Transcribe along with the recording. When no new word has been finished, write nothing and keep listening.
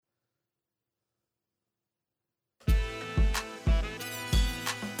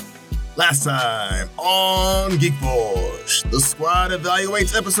Last time on Geek Force, the squad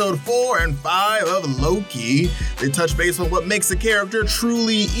evaluates episode 4 and 5 of Loki. They touch base on what makes a character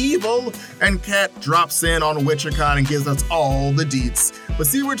truly evil, and Kat drops in on WitcherCon and gives us all the deets. But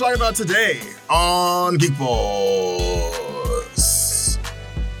see what we're talking about today on Geek Force.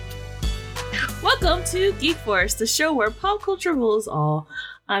 Welcome to Geek Force, the show where pop culture rules all.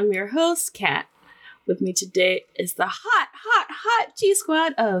 I'm your host, Kat. With me today is the hot G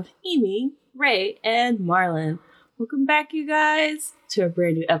Squad of Amy, Ray, and Marlon. Welcome back, you guys, to a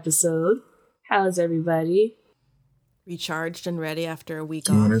brand new episode. How's everybody? Recharged and ready after a week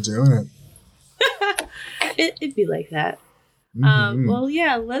Doing off. it. It'd be like that. Well,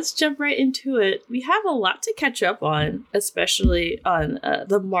 yeah, let's jump right into it. We have a lot to catch up on, especially on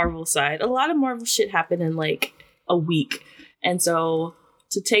the Marvel side. A lot of Marvel shit happened in like a week. And so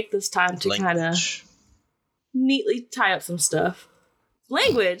to take this time to kind of neatly tie up some stuff.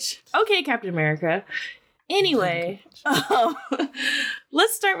 Language. Okay, Captain America. Anyway,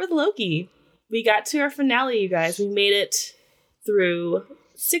 let's start with Loki. We got to our finale, you guys. We made it through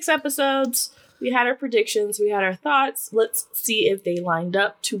 6 episodes. We had our predictions. We had our thoughts. Let's see if they lined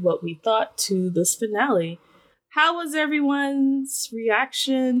up to what we thought to this finale. How was everyone's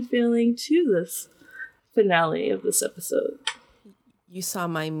reaction, feeling to this finale of this episode? You saw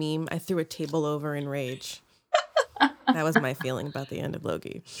my meme. I threw a table over in rage. That was my feeling about the end of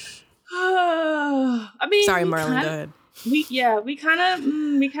Loki. I mean, sorry, Marlon. Go ahead. We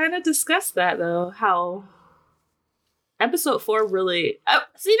kind of discussed that though. How episode 4 really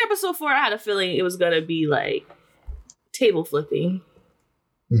seeing episode 4, I had a feeling it was gonna be like table flipping.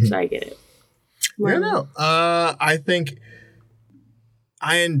 So I get it. Yeah, no. I think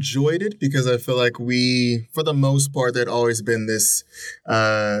I enjoyed it because I feel like we, for the most part, there'd always been this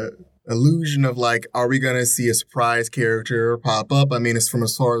illusion of like, are we going to see a surprise character pop up? I mean, it's from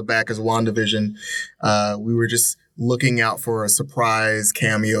as far back as WandaVision. We were just looking out for a surprise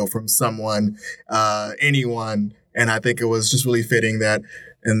cameo from someone, anyone. And I think it was just really fitting that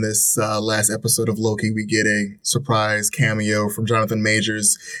in this last episode of Loki, we get a surprise cameo from Jonathan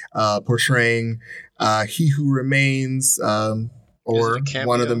Majors portraying He Who Remains, or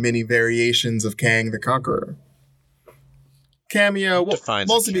one of the many variations of Kang the Conqueror. Cameo,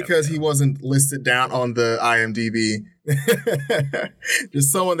 mostly because he wasn't listed down on the IMDb.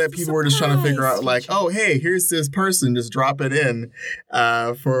 Just someone that people were just trying to figure out, like, oh, hey, here's this person, just drop it in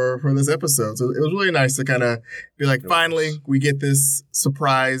for this episode. So it was really nice to kind of be like, finally, we get this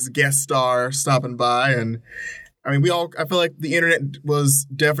surprise guest star stopping by. And I mean, I feel like the internet was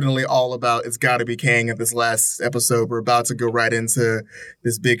definitely all about it's got to be Kang at this last episode. We're about to go right into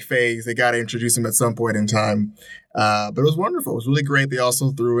this big phase. They got to introduce him at some point in time. But it was wonderful. It was really great. They also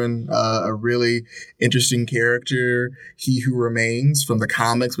threw in a really interesting character, He Who Remains, from the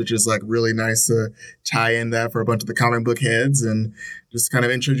comics, which is like really nice to tie in that for a bunch of the comic book heads and just kind of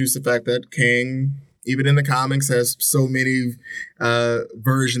introduce the fact that Kang, even in the comics, has so many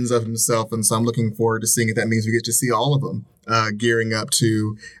versions of himself. And so I'm looking forward to seeing if that means we get to see all of them gearing up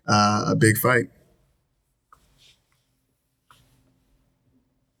to a big fight.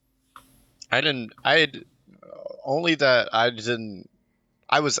 I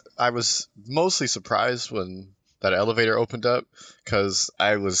was mostly surprised when that elevator opened up, because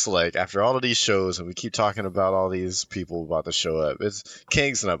I was like, after all of these shows and we keep talking about all these people about to show up,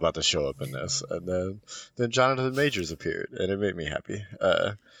 Kang's not about to show up in this. And then Jonathan Majors appeared and it made me happy.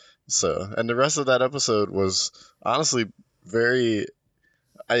 And the rest of that episode was honestly I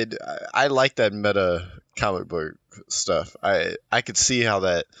like that meta comic book stuff. I could see how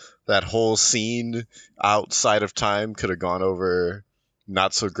that whole scene outside of time could have gone over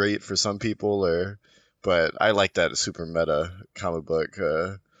not so great for some people, but I like that super meta comic book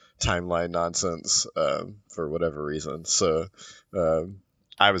timeline nonsense for whatever reason. So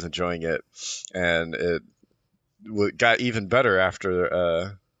I was enjoying it, and it got even better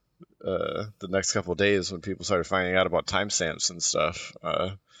after the next couple of days when people started finding out about timestamps and stuff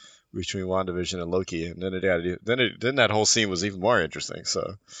between WandaVision and Loki, and then that whole scene was even more interesting.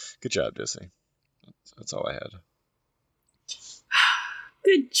 So, good job, Disney. That's all I had.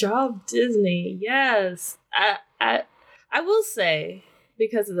 Good job, Disney. Yes, I will say,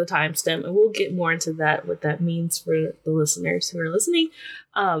 because of the timestamp, and we'll get more into that, what that means for the listeners who are listening.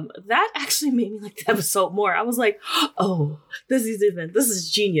 That actually made me like the episode more. I was like, oh, this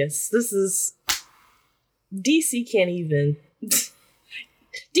is genius. This is DC can't even.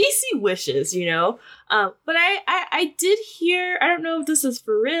 DC wishes, you know. But I did hear, I don't know if this is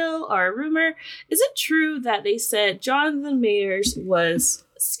for real or a rumor. Is it true that they said Jonathan Majors was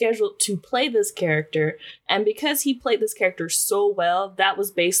scheduled to play this character, and because he played this character so well, that was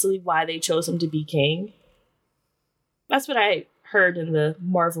basically why they chose him to be Kang. That's what I heard in the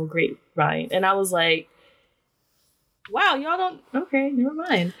Marvel grapevine, and I was like, wow, y'all don't... Okay, never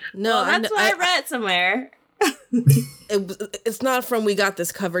mind. No, well, that's what I read somewhere. It's not from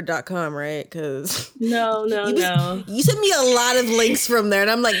WeGotThisCovered.com, right? Because no. You sent me a lot of links from there,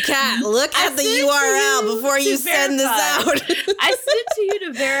 and I'm like, Kat, look at the URL before you send this out. I sent it to you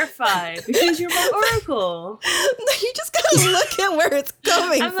to verify because you're my oracle. You just gotta look at where it's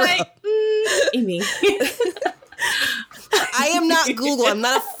coming I'm from. like, Amy. I am not Google. I'm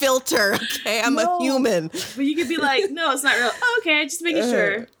not a filter. Okay, I'm a human. But you could be like, no, it's not real. Oh, okay, just making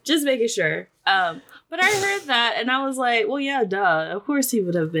sure. Just making sure. But I heard that and I was like, well, yeah, duh. Of course he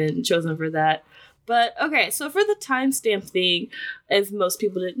would have been chosen for that. But okay, so for the timestamp thing, if most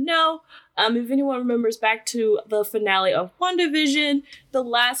people didn't know, if anyone remembers back to the finale of WandaVision, the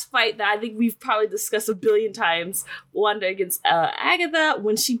last fight that I think we've probably discussed a billion times, Wanda against Agatha,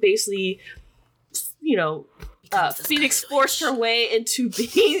 when she basically, you know, Phoenix forced her way into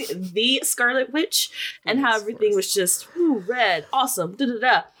being the Scarlet Witch, and how everything was just red, awesome,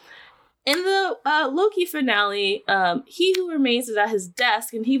 da-da-da. In the Loki finale, He Who Remains is at his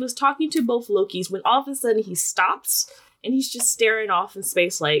desk, and he was talking to both Lokis when all of a sudden he stops, and he's just staring off in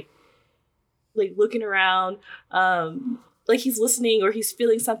space, like looking around, like he's listening or he's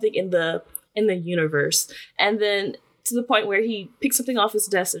feeling something in the universe, and then to the point where he picks something off his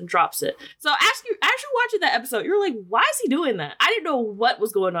desk and drops it. So as you're watching that episode, you're like, why is he doing that? I didn't know what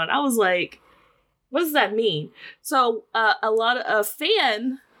was going on. I was like, what does that mean? So a lot of a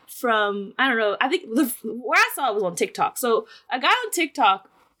fan from, I don't know, I think where I saw it was on TikTok. So a guy on TikTok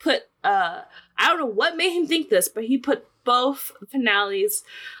put, I don't know what made him think this, but he put both finales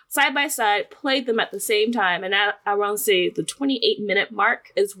side by side, played them at the same time, and at around, say, the 28-minute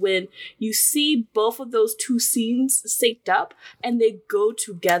mark is when you see both of those two scenes synced up, and they go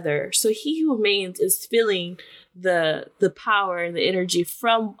together. So He Who Remains is feeling the power and the energy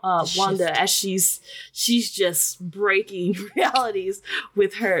from Wanda as she's just breaking realities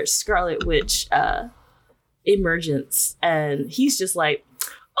with her Scarlet Witch emergence, and he's just like,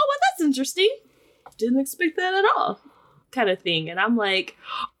 oh, well, that's interesting. Didn't expect that at all. Kind of thing. And I'm like,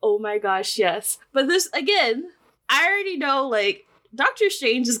 oh my gosh, yes. But this, again, I already know, like, Doctor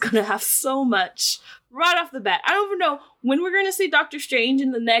Strange is gonna have so much right off the bat. I don't even know when we're gonna see Doctor Strange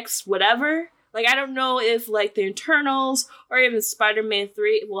in the next whatever. Like, I don't know if, like, the Eternals or even Spider-Man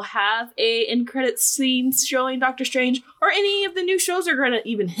 3 will have a end credits scene showing Doctor Strange, or any of the new shows are gonna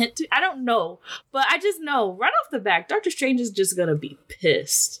even hint to. I don't know. But I just know right off the bat, Doctor Strange is just gonna be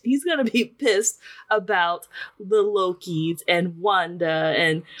pissed. He's gonna be pissed about the Lokis and Wanda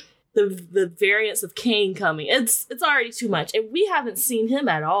and the variants of Kang coming. It's already too much. And we haven't seen him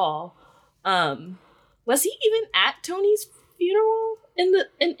at all. Was he even at Tony's funeral in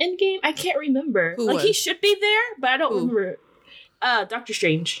Endgame? I can't remember. Who like was? He should be there, but I don't remember. Doctor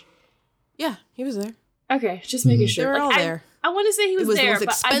Strange. Yeah, he was there. Okay, just making sure. They were all there. I want to say he was there. It was the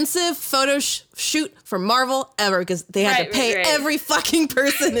most expensive photo shoot for Marvel ever, because they had to pay every fucking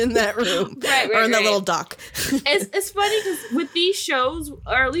person in that room or in that little dock. It's funny because with these shows,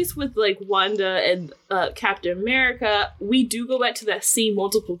 or at least with like Wanda and Captain America, we do go back to that scene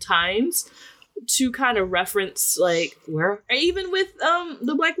multiple times to kind of reference, like, where, or even with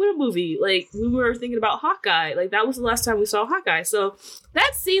the Black Widow movie, like, we were thinking about Hawkeye, like, that was the last time we saw Hawkeye. So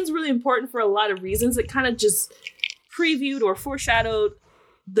that scene's really important for a lot of reasons. It kind of just previewed or foreshadowed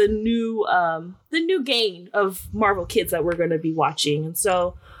the new game of Marvel kids that we're going to be watching. And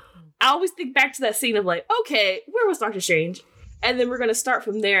so I always think back to that scene of like, okay, where was Doctor Strange? And then we're going to start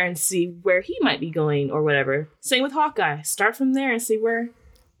from there and see where he might be going or whatever. Same with Hawkeye. Start from there and see where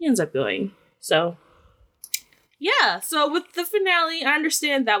he ends up going. So, yeah. So with the finale, I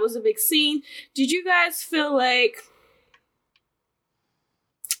understand that was a big scene. Did you guys feel like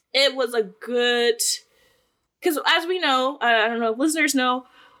it was a good... Because as we know, I don't know if listeners know,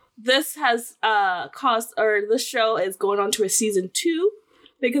 this has caused, or this show is going on to a season 2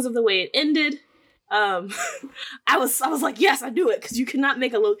 because of the way it ended. I was like, yes, I do it, because you cannot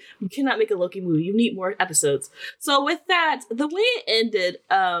make a Loki movie. You need more episodes. So with that, the way it ended,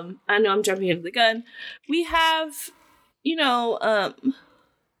 I know I'm jumping into the gun. We have,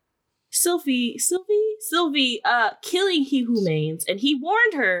 Sylvie killing He Who Remains, and he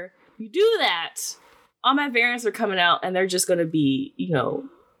warned her, you do that, all my variants are coming out, and they're just going to be,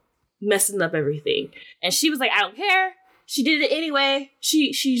 messing up everything. And she was like, I don't care. She did it anyway.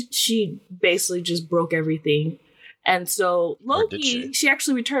 She basically just broke everything. And so Loki, she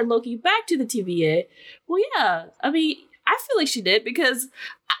actually returned Loki back to the TVA. Well, yeah. I mean, I feel like she did, because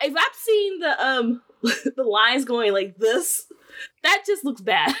if I've seen the the lines going like this, that just looks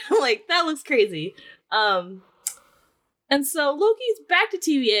bad. Like, that looks crazy. And so Loki's back to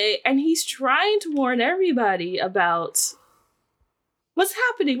TVA, and he's trying to warn everybody about what's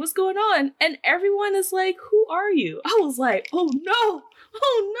happening, what's going on. And everyone is like, who are you? I was like, oh no.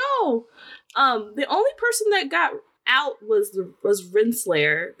 The only person that got out was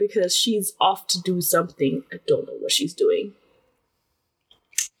Renslayer, because she's off to do something. I don't know what she's doing.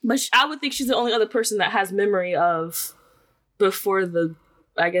 But I would think she's the only other person that has memory of before the,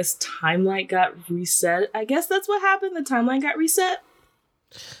 I guess, timeline got reset. I guess that's what happened. The timeline got reset.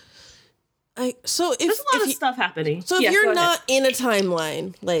 There's a lot of stuff happening. So if you're not in a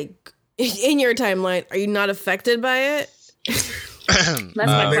timeline, like in your timeline, are you not affected by it? That's my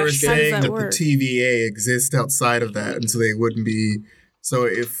question. They were saying that work? the TVA exists outside of that, and so they wouldn't be. So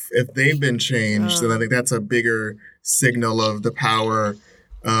if they've been changed, then I think that's a bigger signal of the power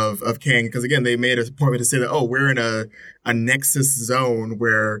of Kang. Because again, they made a point to say that, oh, we're in a nexus zone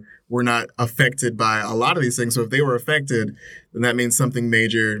where we're not affected by a lot of these things. So if they were affected, then that means something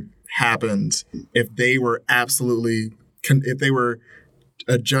major happened. If they were if they were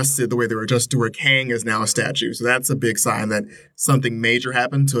adjusted the way they were adjusted to where Kang is now a statue. So that's a big sign that something major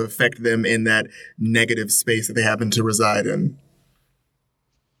happened to affect them in that negative space that they happen to reside in.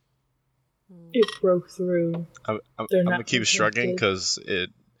 It broke through. I'm gonna keep shrugging because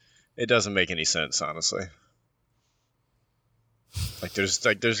it doesn't make any sense, honestly. There's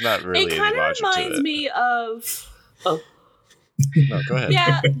not really any logic to it. It kind of reminds me of. Oh. No, go ahead.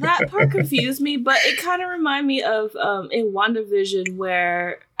 Yeah, that part confused me, but it kind of reminded me of in WandaVision,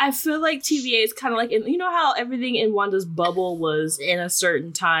 where I feel like TVA is kind of like, you know how everything in Wanda's bubble was in a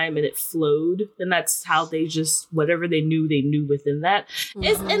certain time and it flowed, and that's how they just, whatever they knew within that. Mm-hmm.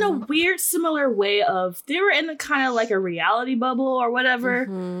 It's in a weird, similar way of, they were in a kind of like a reality bubble or whatever,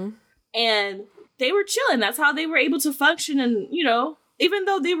 and they were chilling. That's how they were able to function, and, you know, even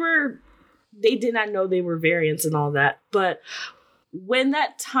though they did not know they were variants and all that. But when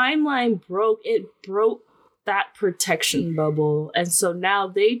that timeline broke, it broke that protection bubble. And so now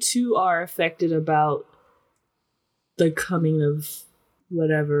they too are affected about the coming of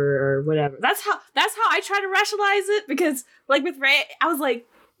whatever. That's how I try to rationalize it, because like with Ray, I was like,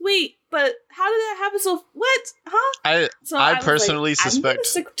 wait, but how did that happen? So what? Huh? I personally suspect, I'm gonna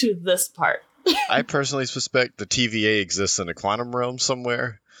stick to this part. I personally suspect the TVA exists in a quantum realm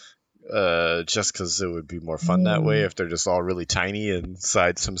somewhere. Just because it would be more fun that way if they're just all really tiny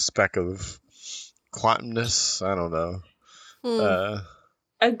inside some speck of quantumness. I don't know.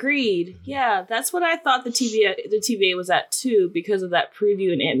 Agreed. Yeah, that's what I thought the TVA was at too, because of that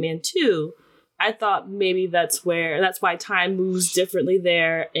preview in Ant-Man 2. I thought maybe that's why time moves differently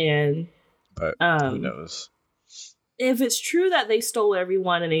there, but who knows? If it's true that they stole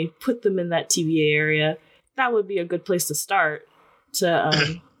everyone and they put them in that TVA area, that would be a good place to start.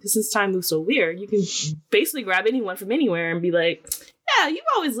 Because since time moves so weird, you can basically grab anyone from anywhere and be like, yeah, you've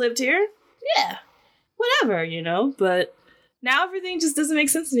always lived here. Yeah, whatever, you know? But now everything just doesn't make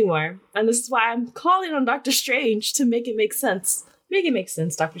sense anymore. And this is why I'm calling on Doctor Strange to make it make sense. Make it make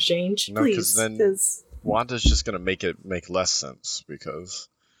sense, Doctor Strange, please. No, because then Wanda's just going to make it make less sense, because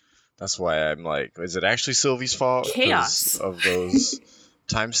that's why I'm like, is it actually Sylvie's fault? Chaos. Of those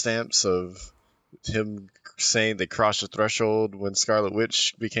timestamps of him saying they crossed the threshold when Scarlet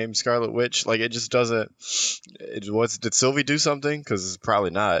Witch became Scarlet Witch. Like, it just doesn't. Did Sylvie do something? Because it's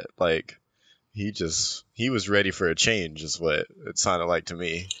probably not. Like, he was ready for a change, is what it sounded like to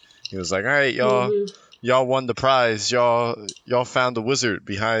me. He was like, all right, y'all won the prize. Y'all found the wizard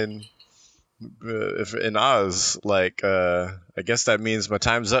behind in Oz. Like, I guess that means my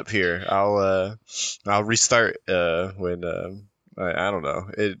time's up here. I'll restart when I don't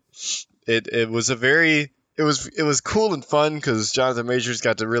know. It was cool and fun because Jonathan Majors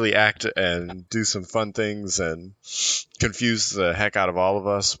got to really act and do some fun things and confuse the heck out of all of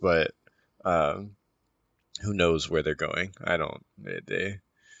us. But who knows where they're going?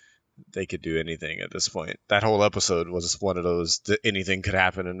 They could do anything at this point. That whole episode was one of those anything could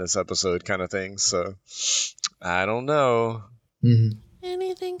happen in this episode kind of thing. So I don't know. Mm-hmm.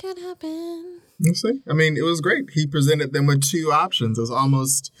 Anything could happen. We'll see. I mean, it was great. He presented them with two options. It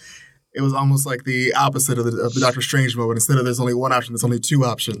was almost like the opposite of the Doctor Strange moment. Instead of there's only one option, there's only two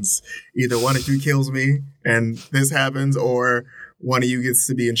options. Either one of you kills me and this happens, or one of you gets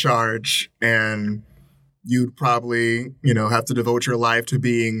to be in charge, and you'd probably, have to devote your life to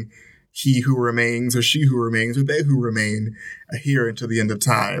being he who remains or she who remains or they who remain here until the end of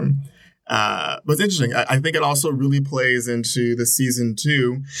time. But it's interesting. I think it also really plays into the season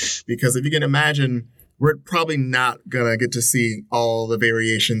 2, because if you can imagine we're probably not gonna get to see all the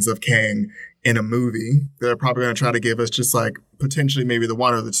variations of Kang in a movie. They're probably going to try to give us just like potentially maybe the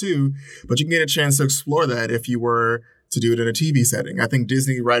one or the two, but you can get a chance to explore that if you were to do it in a TV setting. I think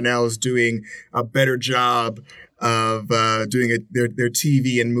Disney right now is doing a better job of doing their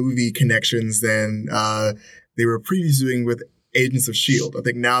TV and movie connections than they were previously doing with Agents of S.H.I.E.L.D. I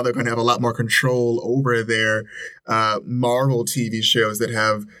think now they're going to have a lot more control over their Marvel TV shows that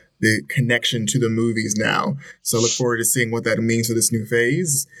have the connection to the movies now. So I look forward to seeing what that means for this new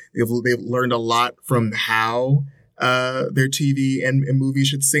phase. They've learned a lot from how their TV and movie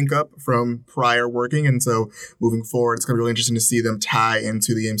should sync up from prior working. And so moving forward, it's going to be really interesting to see them tie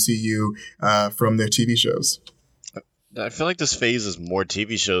into the MCU from their TV shows. I feel like this phase is more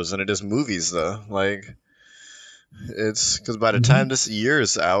TV shows than it is movies, though. Like, it's because by the time this year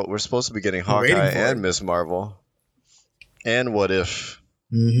is out, we're supposed to be getting Hawkeye and Ms. Marvel and What If.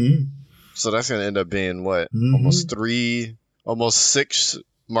 So that's going to end up being what? Almost 6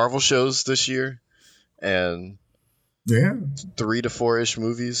 Marvel shows this year, and 3 to 4-ish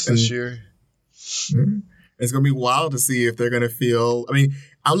movies this year. It's going to be wild to see if they're going to feel. I mean,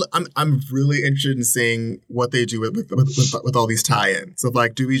 I'm really interested in seeing what they do with all these tie-ins. So,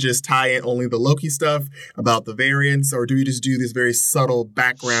 like, do we just tie in only the Loki stuff about the variants, or do we just do this very subtle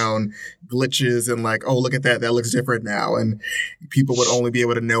background glitches and like, oh, look at that looks different now, and people would only be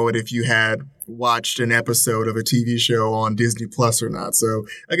able to know it if you had watched an episode of a TV show on Disney Plus or not. So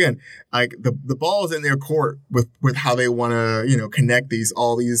again, like the ball is in their court with how they want to, connect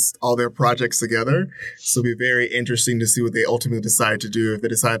all their projects together. So it'll be very interesting to see what they ultimately decide to do. If they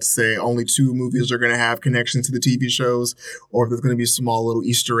decide to say only 2 movies are going to have connections to the TV shows, or if there's going to be small little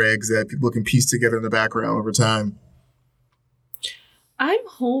Easter eggs that people can piece together in the background over time. I'm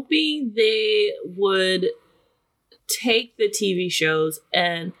hoping they would take the TV shows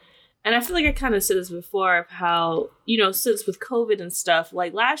and I feel like I kind of said this before of how, since with COVID and stuff,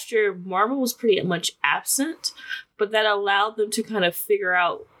 like last year, Marvel was pretty much absent, but that allowed them to kind of figure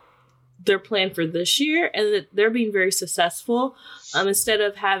out their plan for this year, and that they're being very successful. Instead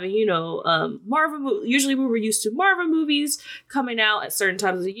of having, Marvel, usually we were used to Marvel movies coming out at certain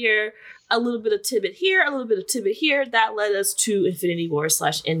times of the year, a little bit of tidbit here, a little bit of tidbit here. That led us to Infinity War /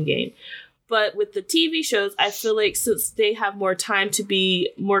 Endgame. But with the TV shows, I feel like since they have more time to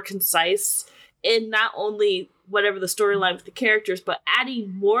be more concise in not only whatever the storyline with the characters, but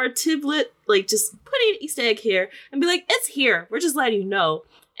adding more tidbit, like just putting an Easter egg here and be like, it's here. We're just letting you know.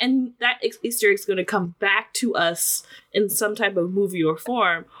 And that Easter egg is going to come back to us in some type of movie or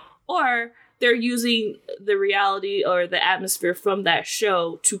form. Or they're using the reality or the atmosphere from that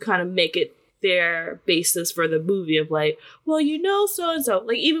show to kind of make it their basis for the movie of like, well, so and so,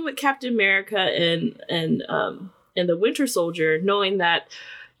 like even with Captain America and the Winter Soldier, knowing that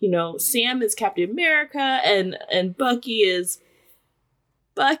Sam is Captain America and Bucky is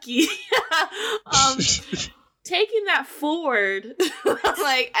Bucky. Taking that forward,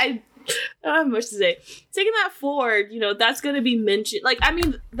 like I don't have much to say. Taking that forward, that's going to be mentioned. Like, I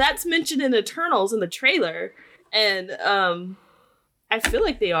mean, that's mentioned in Eternals in the trailer, and I feel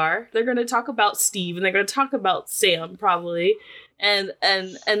like they're going to talk about Steve and they're going to talk about Sam probably. And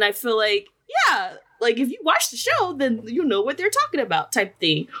I feel like, yeah, like if you watch the show, then you know what they're talking about type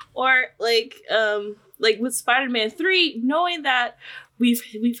thing. Or like with Spider-Man 3, knowing that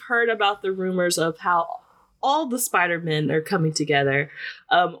we've heard about the rumors of how all the Spider-Men are coming together.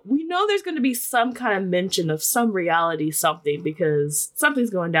 We know there's going to be some kind of mention of some reality something because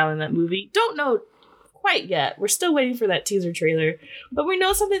something's going down in that movie. Don't know quite yet. We're still waiting for that teaser trailer, but we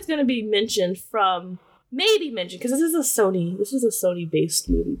know something's going to be mentioned because this is a Sony based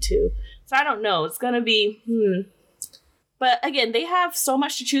movie too. So I don't know. It's going to be But again, they have so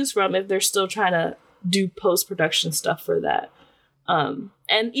much to choose from if they're still trying to do post-production stuff for that. And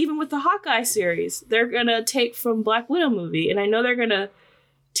even with the Hawkeye series, they're going to take from Black Widow movie, and I know they're going to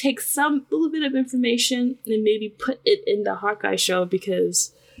take some little bit of information and maybe put it in the Hawkeye show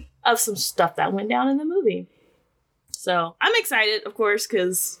because of some stuff that went down in the movie. So I'm excited, of course,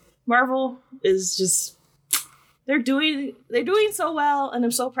 because Marvel is just they're doing so well, and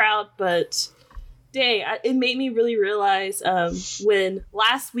I'm so proud. But dang, it made me really realize when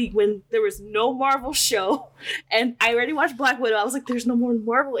last week when there was no Marvel show, and I already watched Black Widow, I was like, "There's no more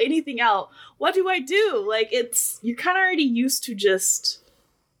Marvel anything out. What do I do?" Like you're kind of already used to just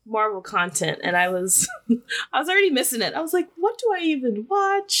Marvel content, and I was already missing it. I was like, what do I even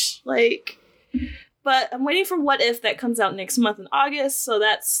watch? But I'm waiting for What If that comes out next month in August, so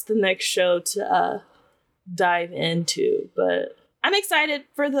that's the next show to dive into. But I'm excited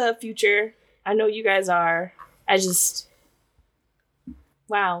for the future. I know you guys are.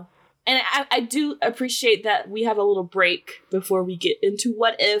 Wow. And I do appreciate that we have a little break before we get into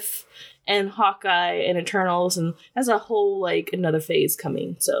What If and Hawkeye and Eternals, and as a whole, like, another phase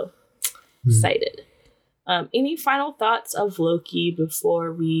coming. So excited. Any final thoughts of Loki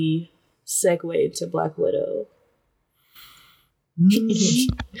before we segue into Black Widow?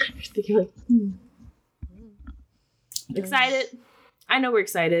 Excited? I know we're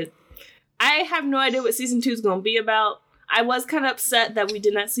excited. I have no idea what season 2 is going to be about. I was kind of upset that we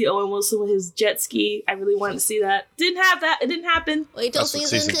did not see Owen Wilson with his jet ski. I really wanted to see that. Didn't have that. It didn't happen. Wait till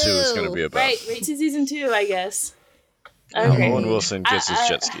season 2 is going to be about. Right, wait till season 2, I guess. Okay. Owen Wilson gets his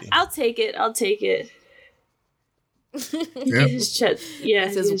jet ski. I'll take it. Yep. His jet, yeah,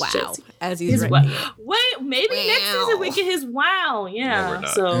 this is wow. As he's his writing. Wait, maybe next season we get his wow. Yeah, No, we're not.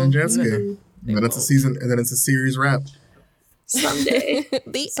 so And jet ski. And then it's a season, and then it's a series wrap. someday,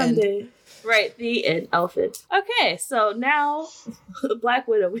 The someday. end. Right, the end. Elephant. Okay, so now Black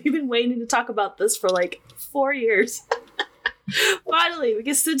Widow. We've been waiting to talk about this for like 4 years. Finally, we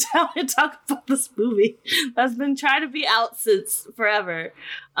can sit down and talk about this movie that's been trying to be out since forever.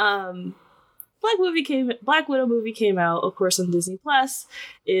 Black Widow movie came out, of course, on Disney Plus.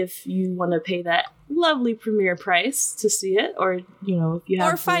 If you want to pay that lovely premiere price to see it, or if you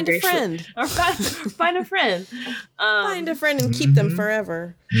have, Or find a friend. or find a friend, Find a friend and keep them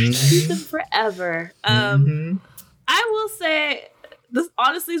forever. keep them forever. I will say this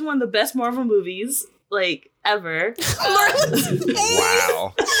honestly is one of the best Marvel movies like ever.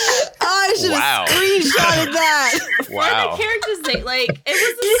 Wow. I should have screenshotted that. Wow. For the characters' sake, like it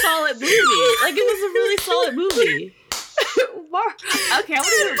was a solid movie. Like it was a really solid movie. Okay, I want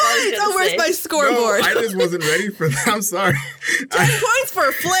to hear what So where's my No, scoreboard? I just wasn't ready for that. I'm sorry. 10 points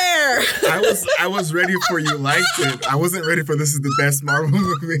for Flair. I was ready for you liked it. I wasn't ready for this is the best Marvel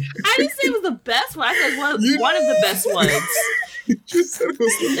movie. I didn't say it was the best one. I said one of the best ones. You said it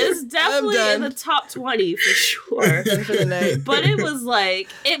was the It's definitely in the top 20 for sure. Done for the night. But it was like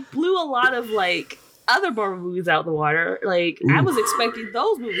it blew a lot of like other Marvel movies out the water. Like I was expecting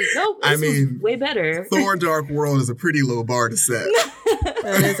those movies. No, this was way better. Thor: Dark World is a pretty low bar to set.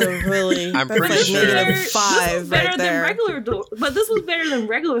 That is a really. I'm that's pretty like sure- negative This was 5 better right than there. regular Thor, but this was better than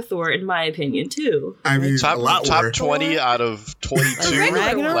regular Thor in my opinion too. I mean, a lot Top worse. 20 out of 22. Regular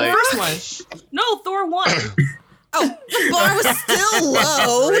Ragnarok? one, Like, first one. No, Thor 1. Oh, the bar was still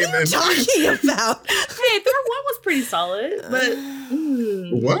low. What are you talking about? Hey, Thor 1 was pretty solid, but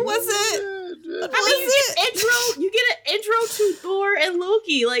What Was it? you get an intro to Thor and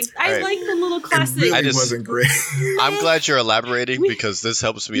Loki. Like I Right. like the little It classic. really I just- wasn't great. I'm glad you're elaborating because this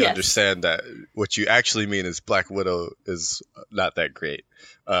helps me Yes. understand that what you actually mean is Black Widow is not that great.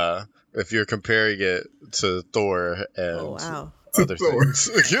 If you're comparing it to Thor and Oh, wow. other Thor.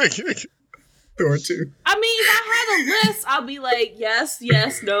 things. Thor 2. I mean, if I had a list, I'll be like, yes,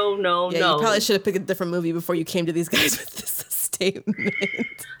 no, Yeah, no. you probably should have picked a different movie before you came to these guys with this statement.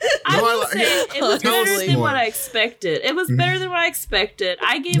 I No, will I- say it was Tell us better than more. what I expected. It was better than what I expected.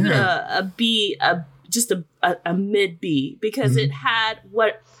 I gave it a B, just a mid B because it had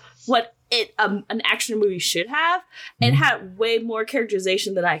what it an action movie should have. It had way more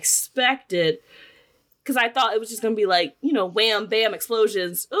characterization than I expected. Because I thought it was just going to be like, wham, bam,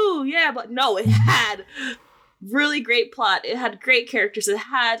 explosions. Ooh, yeah. But no, it had really great plot. It had great characters. It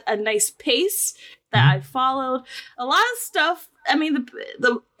had a nice pace that I followed. A lot of stuff. I mean,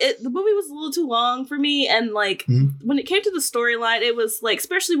 the movie was a little too long for me. And like when it came to the storyline, it was like,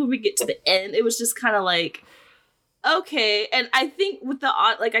 especially when we get to the end, it was just kind of like, okay. And I think with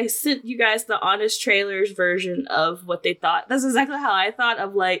I sent you guys the Honest Trailers version of what they thought. That's exactly how I thought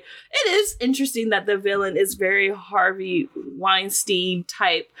of like, it is interesting that the villain is very Harvey Weinstein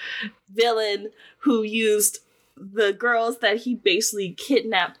type villain who used the girls that he basically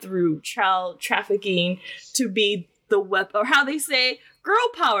kidnapped through child trafficking to be the weapon, or how they say, girl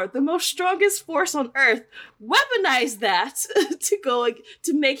power, the most strongest force on earth, weaponize that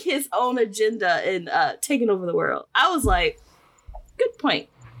to make his own agenda and taking over the world. I was like, good point.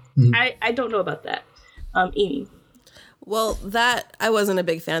 I don't know about that. Amy. Well, that I wasn't a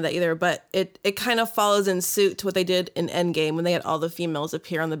big fan of that either, but it kind of follows in suit to what they did in Endgame when they had all the females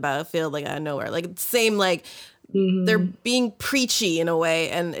appear on the battlefield like out of nowhere. Like same like they're being preachy in a way,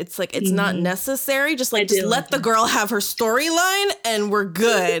 and it's like it's not necessary. Just let the girl have her storyline, and we're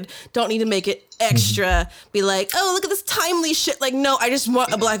good. Don't need to make it extra. Be like, oh, look at this timely shit. Like, no, I just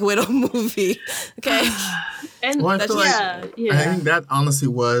want a Black Widow movie. Okay, And Well, I feel yeah. I think that honestly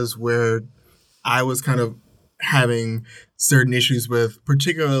was where I was kind of having certain issues with,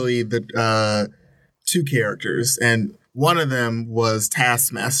 particularly the two characters, and one of them was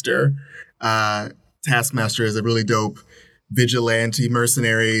Taskmaster. Taskmaster is a really dope vigilante,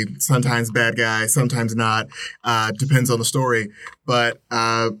 mercenary, sometimes bad guy, sometimes not. Depends on the story. But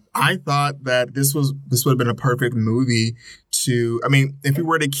I thought that this would have been a perfect movie to. I mean, if we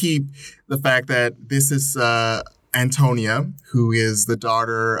were to keep the fact that this is Antonia, who is the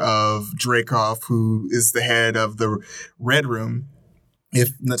daughter of Dreykov, who is the head of the Red Room.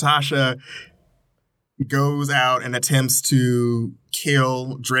 If Natasha goes out and attempts to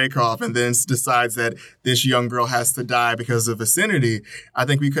kill Dreykov and then decides that this young girl has to die because of vicinity, I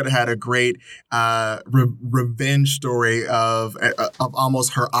think we could have had a great revenge story of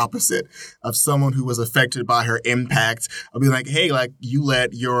almost her opposite, of someone who was affected by her impact. I'll be like, hey, like you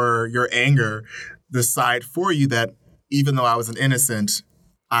let your anger decide for you that even though I was an innocent,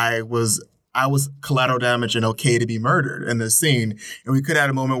 I was collateral damage and okay to be murdered in this scene. And we could have had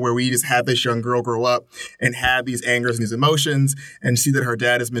a moment where we just had this young girl grow up and have these angers and these emotions and see that her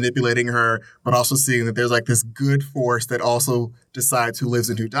dad is manipulating her, but also seeing that there's like this good force that also decides who lives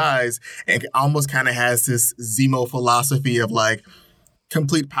and who dies, and almost kind of has this Zemo philosophy of like,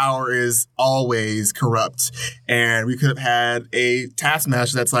 complete power is always corrupt. And we could have had a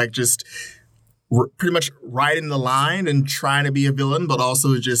Taskmaster that's like just pretty much riding the line and trying to be a villain, but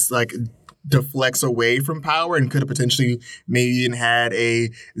also just like deflects away from power, and could have potentially maybe even had a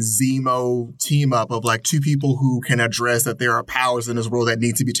Zemo team up of like two people who can address that there are powers in this world that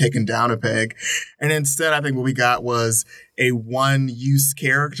need to be taken down a peg. And instead, I think what we got was a one-use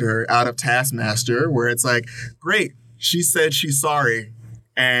character out of Taskmaster, where it's like, great, she said she's sorry,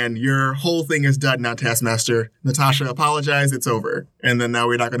 and your whole thing is done now, Taskmaster. Natasha, apologize, it's over. And then now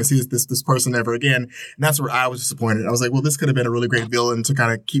we're not going to see this person ever again. And that's where I was disappointed. I was like, well, this could have been a really great villain to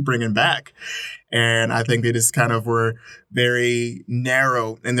kind of keep bringing back. And I think they just kind of were very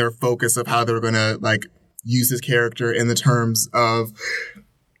narrow in their focus of how they were going to like use his character in the terms of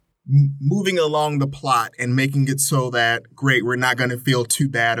moving along the plot and making it so that, great, we're not going to feel too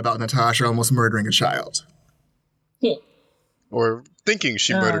bad about Natasha almost murdering a child. Or thinking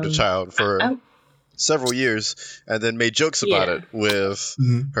she murdered a child for several years, and then made jokes about it with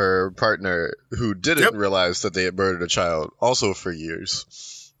her partner, who didn't realize that they had murdered a child also for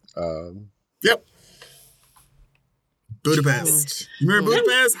years. Budapest. You remember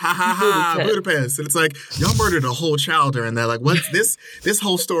Budapest? Ha ha ha, Budapest. And it's like, y'all murdered a whole child during that. Like, what's this? This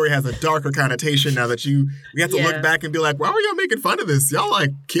whole story has a darker connotation now that we have to look back and be like, why were y'all making fun of this? Y'all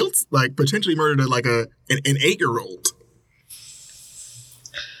like killed, like potentially murdered like an 8-year-old.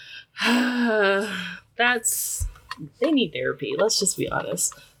 They need therapy. Let's just be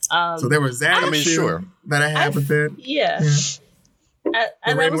honest. So there was that issue that I had with it. Yeah.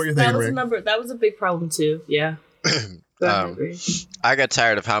 And that was a big problem too. Yeah. I got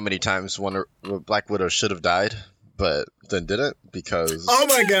tired of how many times Black Widow should have died, but then didn't, because oh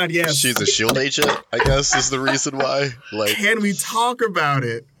my god, yes, she's a SHIELD agent, I guess is the reason why. Like, can we talk about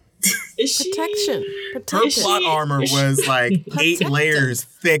it? Protection. Her plot armor was like 8 layers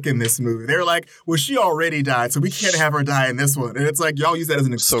thick in this movie. They were like, well, she already died, so we can't have her die in this one. And it's like, y'all use that as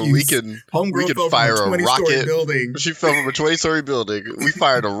an excuse. So we can fire a rocket. Building. She fell from a 20-story building. We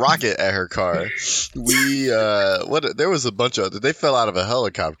fired a rocket at her car. There was a bunch of, they fell out of a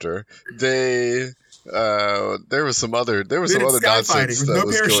helicopter. There was some other nonsense that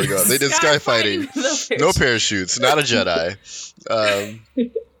was going on. They did sky fighting. No parachutes. Not a Jedi.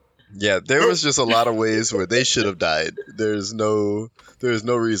 Yeah, there was just a lot of ways where they should have died. There's no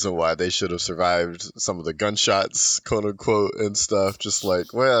reason why they should have survived some of the gunshots, quote unquote, and stuff. Just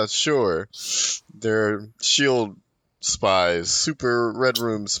like, well, sure, they're SHIELD spies, super Red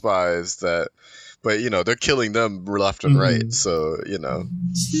Room spies but they're killing them left and right. So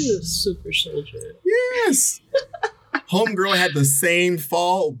she's a super soldier. Yes. Homegirl had the same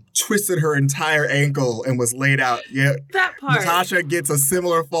fall, twisted her entire ankle, and was laid out. Yeah, that part. Natasha gets a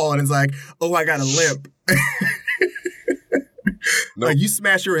similar fall and is like, "Oh, I got a limp." Nope. Like, you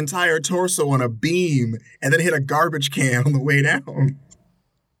smash your entire torso on a beam and then hit a garbage can on the way down.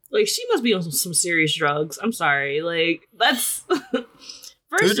 Like, she must be on some serious drugs. I'm sorry. Like, that's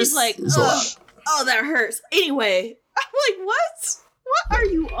first she's like, "Oh, that hurts." Anyway, I'm like, what? What are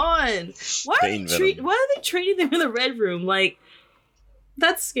you on? Why are they treating them in the Red Room? Like,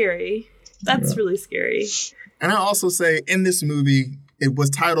 that's scary. That's really scary. And I also say, in this movie, it was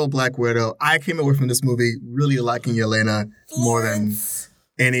titled Black Widow. I came away from this movie really liking Yelena more than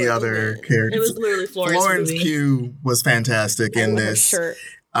any other character. It was literally Florence Pugh was fantastic in this. Shirt.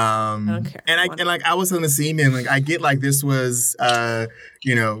 I was on the scene, and like I get like this was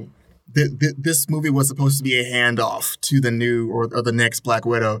this movie was supposed to be a handoff to the new or the next Black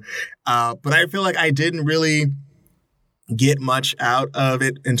Widow. But I feel like I didn't really get much out of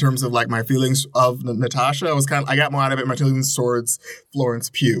it in terms of like my feelings of Natasha. I got more out of it in my feelings towards Florence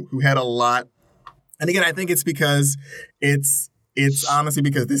Pugh, who had a lot. And again, I think it's because it's honestly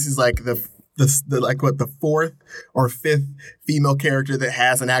because this is like the fourth or fifth female character that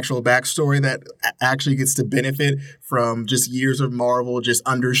has an actual backstory that actually gets to benefit from just years of Marvel just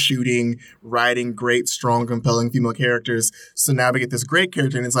undershooting, writing great, strong, compelling female characters. So now we get this great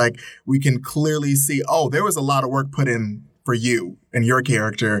character, and it's like we can clearly see, oh, there was a lot of work put in for you and your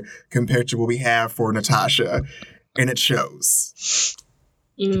character compared to what we have for Natasha, and it shows.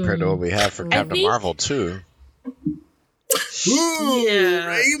 Compared to what we have for Captain Marvel too. Ooh, yeah.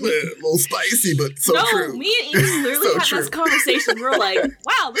 Raymond, a little spicy, but so true. Me and Amy literally had this conversation. We're like,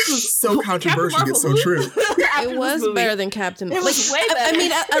 wow, this was so controversial, yet so true. It was better than Captain. It was way better. I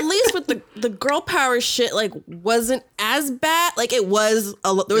mean, at least with the girl power shit, like wasn't as bad. Like it was.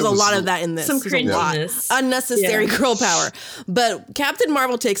 There was a lot of that in this. Some cringiness, unnecessary girl power. But Captain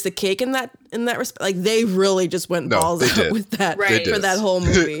Marvel takes the cake in that respect. Like they really just went balls out with that for that whole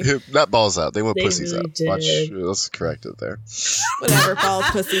movie. Not balls out. They went They pussies really out. did. Watch. Let's correct it there. Whatever, balls,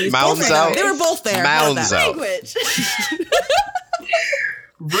 pussies. Mounds out. They were both there. Mounds out. Language.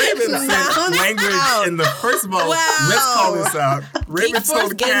 Raymond said language in the first of all. Let's call this out. Raymond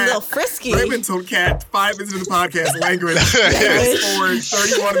told Kat 5 minutes into the podcast language. Fast forward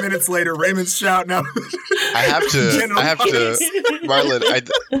 31 minutes later, Raymond's shouting out. I have to, Marlon.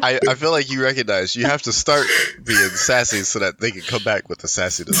 I feel like you recognize you have to start being sassy so that they can come back with the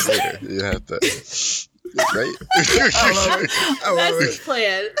sassiness later. You have to. Right? I love That's it. his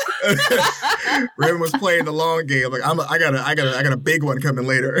plan. Raymond was playing the long game. Like I got a big one coming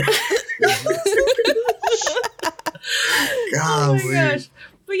later. Oh my gosh.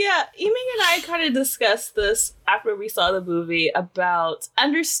 But yeah, Yiming and I kind of discussed this after we saw the movie about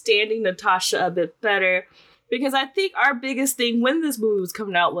understanding Natasha a bit better. Because I think our biggest thing when this movie was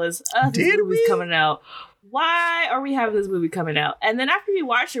coming out was, this movie's coming out. Why are we having this movie coming out? And then after we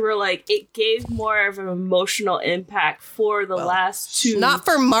watched it, we're like, it gave more of an emotional impact for the last two. Not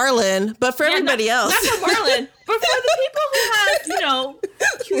for Marlon, but for everybody else. Not for Marlon, but for the people who have,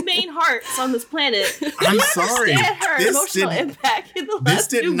 humane hearts on this planet. I'm sorry. Her emotional impact in the last This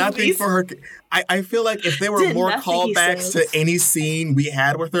did two nothing movies. for her. I feel like if there were more callbacks to any scene we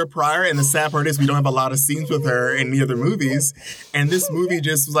had with her prior, and the sad part is we don't have a lot of scenes with her in the other movies, and this movie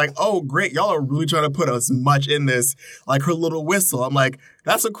just was like, oh, great, y'all are really trying to put as much in this, like her little whistle. I'm like,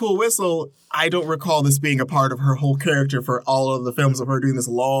 that's a cool whistle. I don't recall this being a part of her whole character for all of the films of her doing this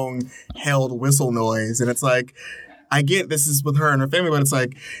long-held whistle noise, and it's like, I get this is with her and her family, but it's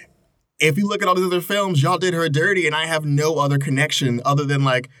like, if you look at all these other films, y'all did her dirty, and I have no other connection other than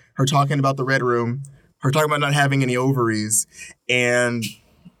like her talking about the Red Room, her talking about not having any ovaries, and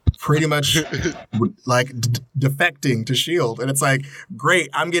pretty much like defecting to S.H.I.E.L.D. And it's like, great,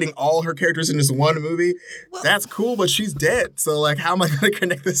 I'm getting all her characters in this one movie. That's cool, but she's dead. So like, how am I going to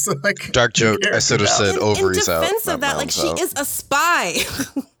connect this to like dark joke? I should have said ovaries out. In defense of that, like she is a spy.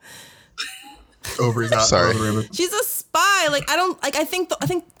 Ovaries out. Sorry. She's a spy. Like I think the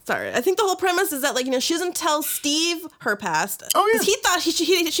whole premise is that like she doesn't tell Steve her past. Oh yeah. He thought she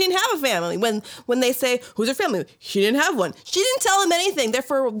didn't have a family. When they say who's her family, she didn't have one. She didn't tell him anything.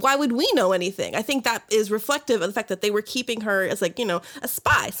 Therefore, why would we know anything? I think that is reflective of the fact that they were keeping her as like a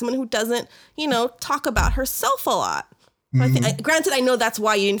spy, someone who doesn't talk about herself a lot. So I think, granted, I know that's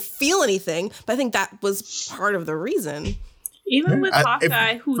why you didn't feel anything, but I think that was part of the reason. Even with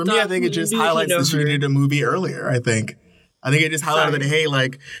Hawkeye, for me, I think it just highlights that she needed a movie earlier. I think it just highlighted that, hey,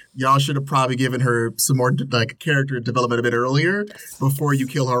 like, y'all should have probably given her some more like character development a bit earlier before you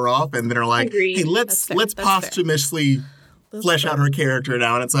kill her off, and then are like, hey, let's posthumously flesh out her character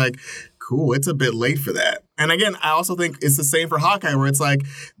now, and it's like, cool, it's a bit late for that. And again, I also think it's the same for Hawkeye, where it's like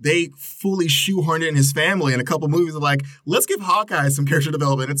they fully shoehorned in his family in a couple movies of like, let's give Hawkeye some character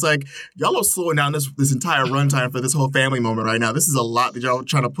development. It's like, y'all are slowing down this entire runtime for this whole family moment right now. This is a lot that y'all are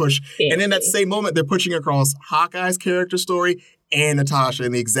trying to push. And in that same moment, they're pushing across Hawkeye's character story and Natasha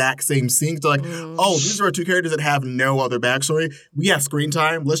in the exact same scene. They're like, oh, these are our two characters that have no other backstory. We have screen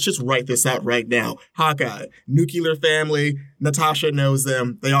time. Let's just write this out right now. Hawkeye, nuclear family. Natasha knows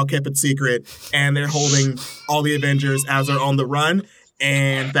them. They all kept it secret. And they're holding all the Avengers as they're on the run.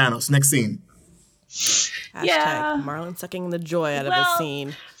 And Thanos. Next scene. Hashtag Marlon sucking the joy out of the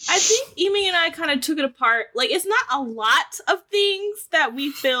scene. I think Emi and I kind of took it apart. Like, it's not a lot of things that we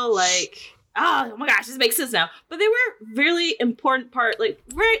feel like, oh my gosh, this makes sense now. But they were really important part, like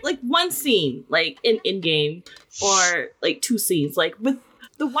one scene, like in game, or like two scenes. Like with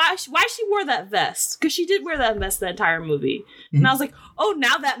why she wore that vest, because she did wear that vest the entire movie, and I was like, oh,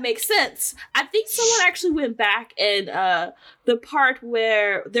 now that makes sense. I think someone actually went back and the part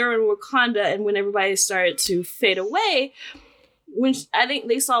where they're in Wakanda and when everybody started to fade away, when I think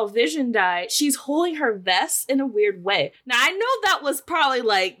they saw Vision die, she's holding her vest in a weird way. Now, I know that was probably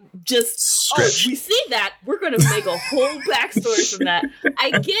like just, Stretch. we see that, we're going to make a whole backstory from that.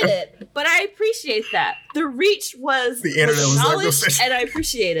 I get it, but I appreciate that. The reach was The internet was like, acknowledged, and I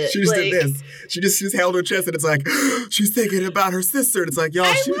appreciate it. She just did this. She just held her chest, and it's like, she's thinking about her sister. And it's like,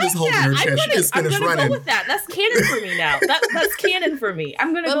 y'all, she was just holding her chest. She just finished running. I'm going to go with that. That's canon for me now. That's canon for me.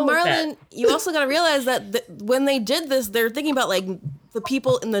 I'm going to go with that. Marlon, you also got to realize that when they did this, they're thinking about like the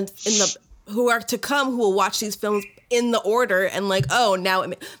people in the who are to come who will watch these films in the order, and like, oh, now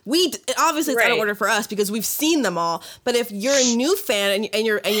obviously it's out of order for us because we've seen them all. But if you're a new fan and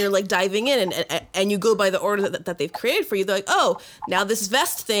you're like diving in and you go by the order that they've created for you, they're like, oh, now this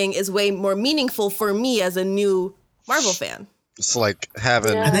vest thing is way more meaningful for me as a new Marvel fan. It's like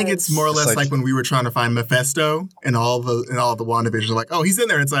having. I think it's more or less like when we were trying to find Mephisto and all the WandaVision. Like, oh, he's in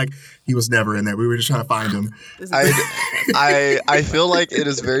there. It's like he was never in there. We were just trying to find him. I feel like it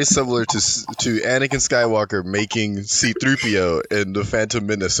is very similar to Anakin Skywalker making C-3PO in The Phantom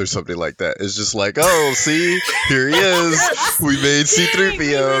Menace or something like that. It's just like, oh, see, here he is. We made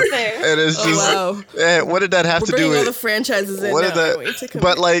C-3PO, and it's just what did that have to do with all the franchises in? What did that?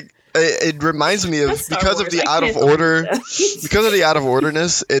 But like. It reminds me of because of the out of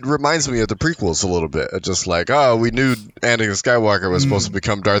orderness. It reminds me of the prequels a little bit. It's just like, oh, we knew Anakin Skywalker was supposed to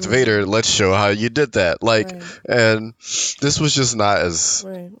become Darth Vader. Let's show how you did that. Like, and this was just not as.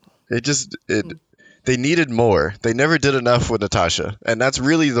 They needed more. They never did enough with Natasha, and that's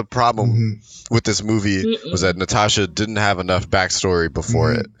really the problem with this movie was that Natasha didn't have enough backstory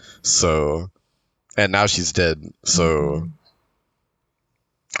before it. So, and now she's dead. So.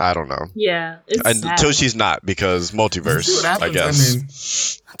 I don't know. Yeah, until she's not, because multiverse, I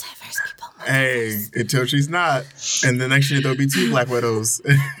guess. Multiverse people. Hey, until she's not, and the next year there'll be 2 Black Widows.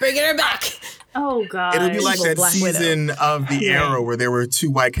 Bringing her back. Oh god, it'll be like that Black season Widow. of the Arrow where there were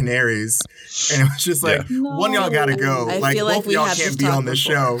 2 white canaries, and it was just like one of y'all gotta go. I feel both of y'all can't be on this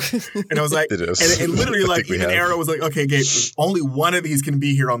show. And I was like, and literally like even Arrow was like, okay, Gabe, only one of these can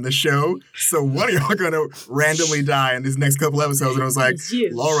be here on this show, so one of y'all are gonna randomly die in these next couple episodes. And I was like,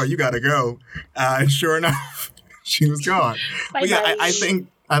 Laura, you gotta go. And sure enough, she was gone. But yeah,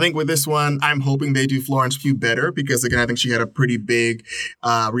 I think with this one, I'm hoping they do Florence Pugh better because, again, I think she had a pretty big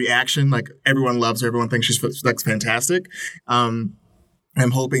reaction. Like, everyone loves her. Everyone thinks she's fantastic. I'm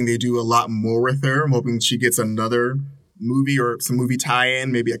hoping they do a lot more with her. I'm hoping she gets another movie or some movie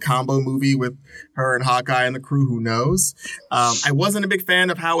tie-in, maybe a combo movie with her and Hawkeye and the crew. Who knows? I wasn't a big fan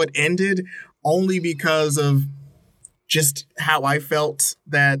of how it ended, only because of just how I felt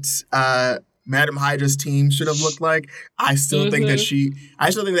that Madam Hydra's team should have looked like. I still think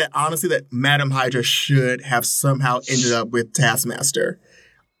that honestly that Madam Hydra should have somehow ended up with Taskmaster.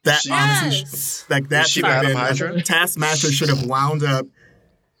 That honestly, like that should have been. Taskmaster should have wound up.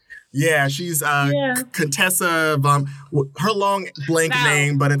 Yeah, she's Contessa von. Her long blank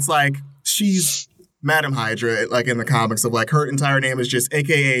name, but it's like she's Madam Hydra. Like in the comics, of like her entire name is just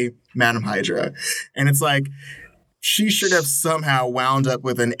AKA Madam Hydra, and it's like. She should have somehow wound up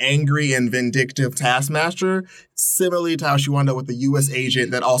with an angry and vindictive Taskmaster, similarly to how she wound up with the U.S. agent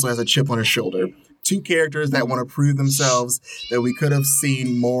that also has a chip on his shoulder. 2 characters that want to prove themselves, that we could have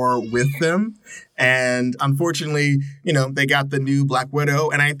seen more with them. And unfortunately, they got the new Black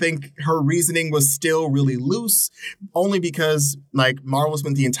Widow. And I think her reasoning was still really loose, only because, like, Marvel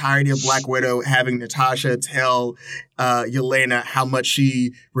spent the entirety of Black Widow having Natasha tell Yelena how much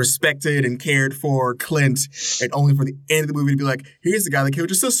she respected and cared for Clint, and only for the end of the movie to be like, here's the guy that killed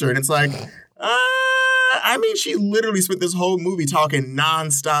your sister. And it's like, I mean, she literally spent this whole movie talking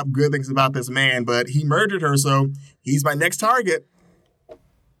nonstop good things about this man, but he murdered her, so he's my next target.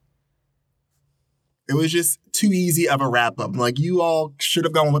 It was just too easy of a wrap-up. Like, you all should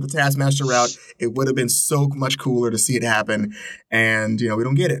have gone with the Taskmaster route. It would have been so much cooler to see it happen, and, we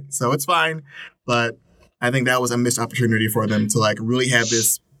don't get it. So it's fine, but I think that was a missed opportunity for them to, like, really have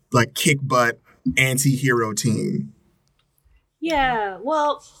this, like, kick-butt anti-hero team. Yeah,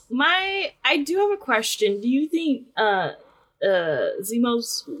 well, I do have a question. Do you think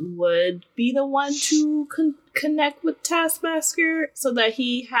Zemos would be the one to connect with Taskmaster so that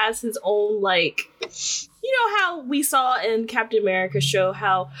he has his own, like, how we saw in Captain America's show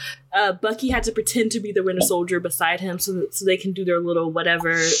how Bucky had to pretend to be the Winter Soldier beside him so they can do their little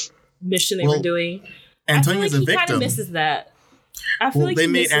whatever mission they were doing. Antonio's I feel like a victim. He kind of misses that. I feel like they he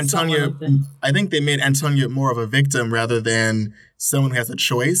made misses someone Antonia. like that. I think they made Antonia more of a victim rather than someone who has a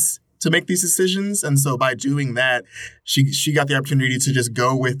choice to make these decisions. And so by doing that, she got the opportunity to just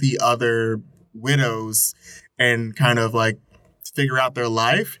go with the other widows and kind of like figure out their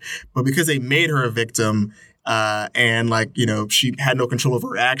life. But because they made her a victim, and like, you know, she had no control over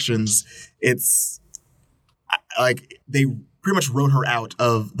her actions, it's like they pretty much wrote her out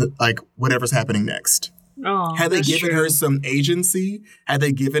of the like whatever's happening next. Oh, Had they given her some agency, had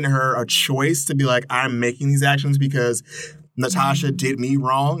they given her a choice to be like, I'm making these actions because Natasha did me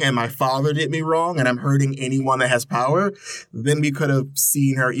wrong and my father did me wrong and I'm hurting anyone that has power, then we could have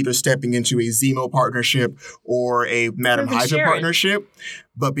seen her either stepping into a Zemo partnership or a Madam Hydra partnership.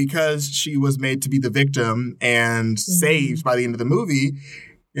 But because she was made to be the victim and saved by the end of the movie,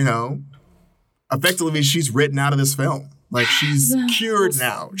 you know, effectively she's written out of this film. Like, she's cured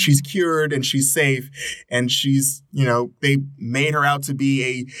now. She's cured and she's safe. And she's, you know, they made her out to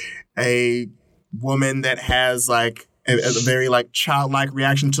be a woman that has, like, a very, like, childlike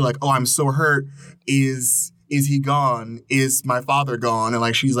reaction to, like, oh, I'm so hurt. Is he gone? Is my father gone? And,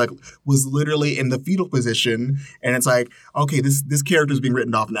 like, she's, like, was literally in the fetal position. And it's like, okay, this character is being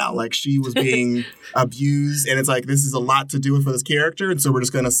written off now. Like, she was being abused. And it's like, this is a lot to do for this character. And so we're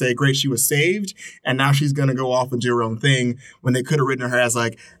just going to say, great, she was saved. And now she's going to go off and do her own thing, when they could have written her as,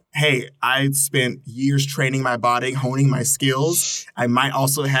 like, hey, I spent years training my body, honing my skills. I might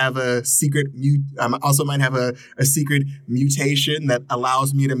also have a secret secret mutation that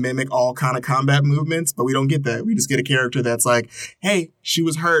allows me to mimic all kind of combat movements, but we don't get that. We just get a character that's like, hey, she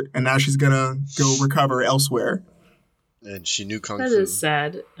was hurt and now she's gonna go recover elsewhere. And she knew Kung Fu. That is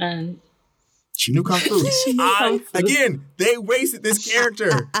sad. And she knew Kung Fu. Again, they wasted this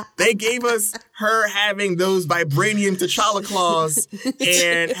character. They gave us her having those vibranium T'Challa claws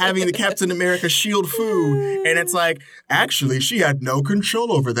and having the Captain America shield Fu. And it's like, actually, she had no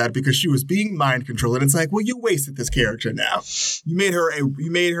control over that because she was being mind controlled. And it's like, well, you wasted this character now. You made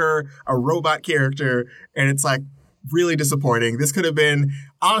her a robot character, and it's like really disappointing. This could have been,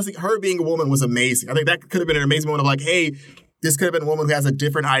 honestly, her being a woman was amazing. I think that could have been an amazing moment of like, hey, this could have been a woman who has a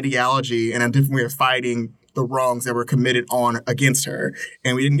different ideology and a different way of fighting the wrongs that were committed on against her.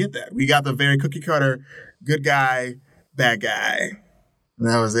 And we didn't get that. We got the very cookie cutter, good guy, bad guy. And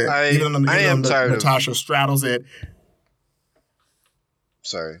that was it. Natasha straddles it.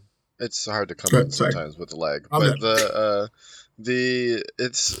 Sorry. It's hard to come in sometimes with the lag. But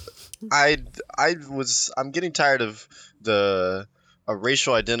I'm getting tired of a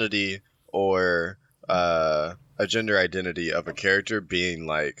racial identity or a gender identity of a character being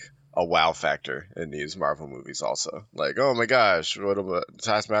like a wow factor in these Marvel movies also. Like, oh my gosh, what about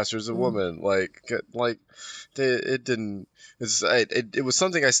Taskmaster's a woman? It was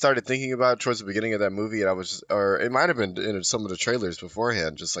something I started thinking about towards the beginning of that movie, and or it might have been in some of the trailers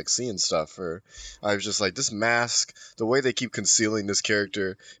beforehand, just like seeing stuff, or I was just like, this mask, the way they keep concealing this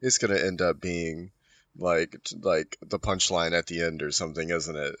character is going to end up being like the punchline at the end or something,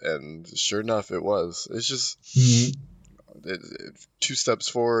 isn't it? And sure enough, it was. It's just 2 steps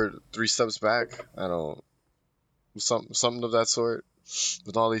forward, 3 steps back. Something of that sort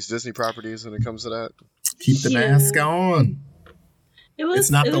with all these Disney properties when it comes to that. Keep the mask on. It was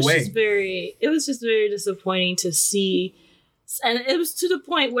just very disappointing to see. And it was to the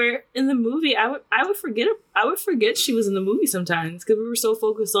point where in the movie, I would forget she was in the movie sometimes because we were so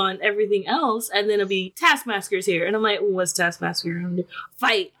focused on everything else. And then it'll be Taskmaster's here, and I'm like, what's Taskmaster gonna do?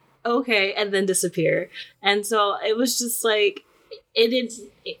 Fight, okay, and then disappear. And so it was just like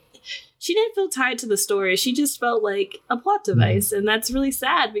she didn't feel tied to the story. She just felt like a plot device, and that's really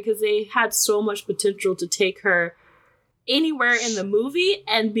sad because they had so much potential to take her anywhere in the movie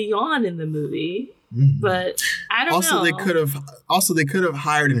and beyond in the movie. But I don't know. They could have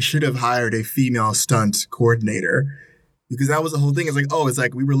hired and should have hired a female stunt coordinator, because that was the whole thing. It's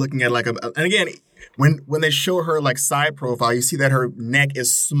like we were looking at like and again, when they show her like side profile, you see that her neck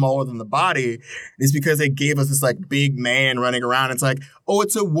is smaller than the body. It's because they gave us this like big man running around. It's like, oh,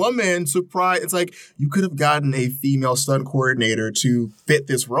 it's a woman. Surprise. It's like you could have gotten a female stunt coordinator to fit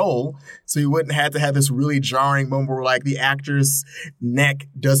this role, so you wouldn't have to have this really jarring moment where like the actor's neck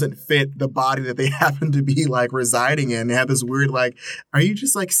doesn't fit the body that they happen to be like residing in. They have this weird like, are you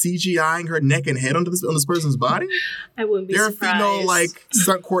just like CGIing her neck and head on this person's body? I wouldn't be surprised. There are female like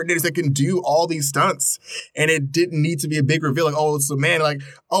stunt coordinators that can do all these stunts, and it didn't need to be a big reveal like, oh, it's a man, like,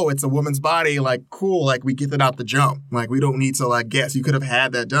 oh, it's a woman's body, like, cool, like we get that out the jump, like we don't need to like guess. You could have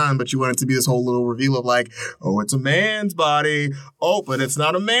had that done, but you want it to be this whole little reveal of like, oh, it's a man's body, oh, but it's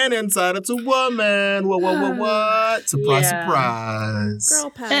not a man inside, it's a woman. What? Surprise, surprise. Girl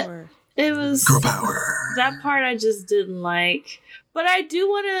power. It was Girl power. That part I just didn't like. But I do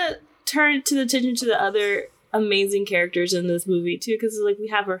want to turn to the attention to the other amazing characters in this movie too, because like we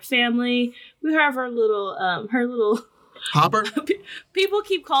have our family, we have her little Hopper. People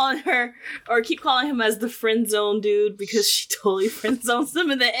keep calling her or keep calling him as the friend zone dude because she totally friend zones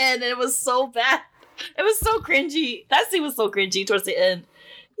him in the end, and it was so bad. It was so cringy. That scene was so cringy towards the end.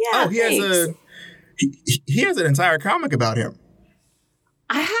 Yeah. Oh, he has an entire comic about him.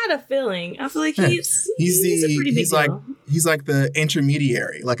 I had a feeling. I feel like he's a pretty big deal. He's like the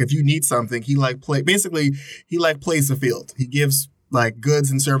intermediary. Like if you need something, he plays the field. He gives like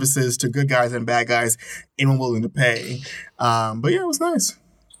goods and services to good guys and bad guys, anyone willing to pay. But yeah, it was nice.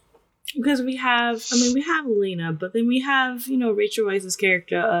 Because we have Lena, but then we have, Rachel Weisz's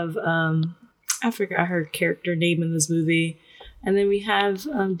character of I forgot her character name in this movie. And then we have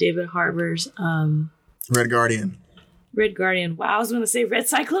David Harbour's Red Guardian. Red Guardian. Wow, I was going to say Red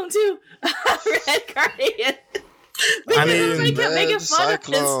Cyclone too. Red Guardian. Everybody kept making fun of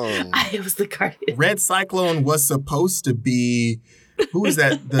this. It was the Guardian. Red Cyclone was supposed to be, who is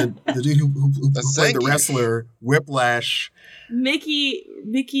that? The dude who played the wrestler Whiplash. Mickey Rourke.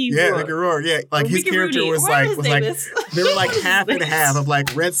 Mickey Rourke. Yeah, like his character was like they were like half and half of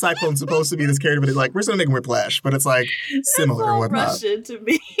like Red Cyclone's supposed to be this character, but it's like we're still making Whiplash, but it's like similar and whatnot. Russian to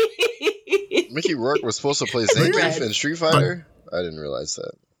me. Mickey Rourke was supposed to play Zangief in Street Fighter. I didn't realize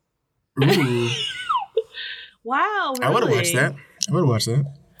that. Ooh. Wow, really? I would have watched that.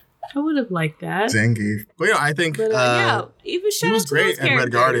 I would have liked that. Zangief. But yeah, I think even he was great at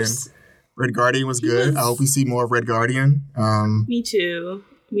Red Guardian. Red Guardian was good. I hope we see more of Red Guardian. Me too.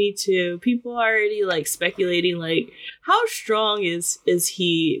 People are already like speculating like how strong is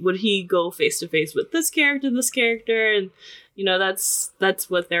he? Would he go face to face with this character, and that's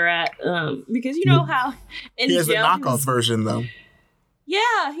what they're at. Because you know how in he has jail, a knockoff version though.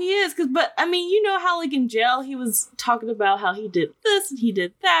 Yeah, he is. But I mean, how like in jail he was talking about how he did this and he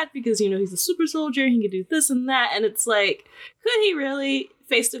did that because he's a super soldier and he could do this and that, and it's like, could he really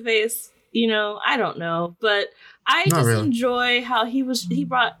face to face? I don't know, but I Not just really. enjoy how he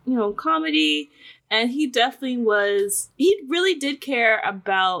brought, comedy, and he really did care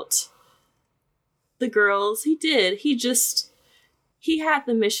about the girls. He did. He had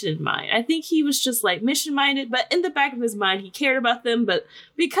the mission in mind. I think he was just like mission minded, but in the back of his mind, he cared about them. But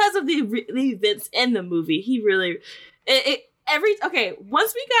because of the events in the movie, he really,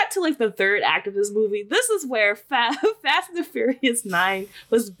 once we got to like the third act of this movie, this is where Fast and the Furious 9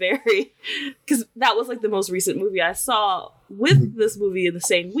 was very, because that was like the most recent movie I saw with this movie in the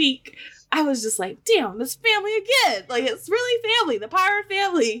same week. I was just like, damn, this family again. Like, it's really family. The Pirate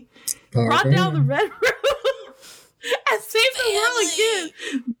family brought down the Red Room and saved the world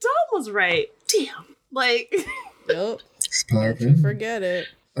again. Dom was right. Damn. Like, nope. Don't forget it.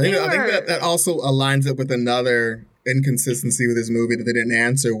 I think that also aligns up with another inconsistency with this movie that they didn't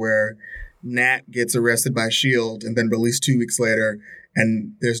answer, where Nat gets arrested by S.H.I.E.L.D. and then released 2 weeks later,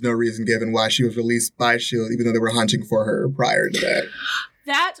 and there's no reason given why she was released by S.H.I.E.L.D., even though they were hunting for her prior to that.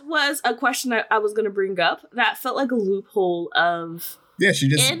 That was a question I was going to bring up. That felt like a loophole of... Yeah, she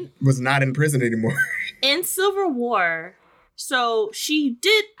just was not in prison anymore. In Civil War, so she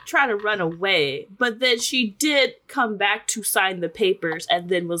did try to run away, but then she did come back to sign the papers and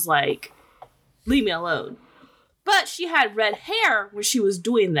then was like, leave me alone. But she had red hair when she was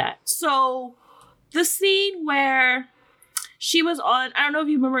doing that. So the scene where she was on, I don't know if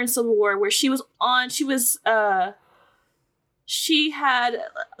you remember in Civil War, where she was on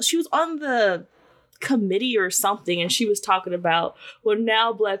the committee or something, and she was talking about, well,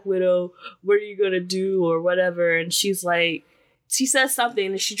 now Black Widow, what are you gonna do or whatever, and she says something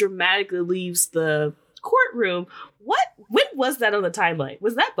and she dramatically leaves the courtroom. When was that on the timeline?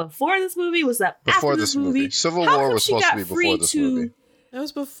 Was that before this movie? Was that before after this movie? Civil How War come was she supposed to got be before free this movie. That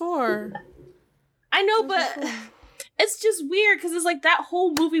was before. I know, but it's just weird because it's like that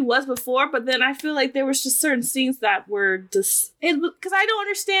whole movie was before, but then I feel like there was just certain scenes that were just... Because I don't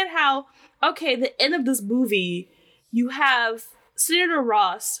understand how, okay, the end of this movie, you have Senator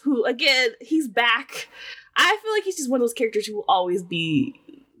Ross, who, again, he's back. I feel like he's just one of those characters who will always be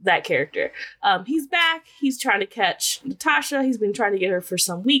that character. He's back. He's trying to catch Natasha. He's been trying to get her for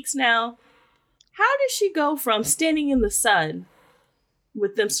some weeks now. How does she go from standing in the sun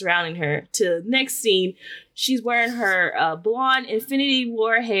with them surrounding her to next scene, she's wearing her blonde Infinity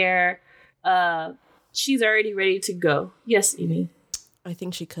War hair. She's already ready to go. Yes, Amy. I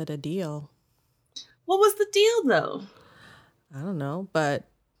think she cut a deal. What was the deal, though? I don't know, but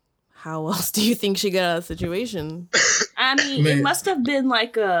how else do you think she got out of the situation? I mean, it must have been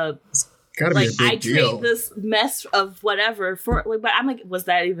like a... Gotta like, be a big I deal. trade this mess of whatever for, like, but I'm like, was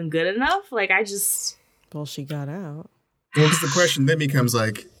that even good enough? Like, Well, she got out. Well, because the question then becomes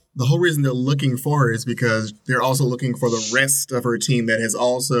like, the whole reason they're looking for her is because they're also looking for the rest of her team that has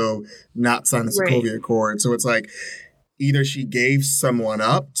also not signed the Sokovia Accord. So it's like, either she gave someone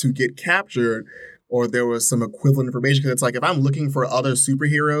up to get captured, or there was some equivalent information. Because it's like, if I'm looking for other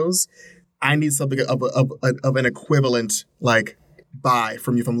superheroes, I need something of an equivalent, like, buy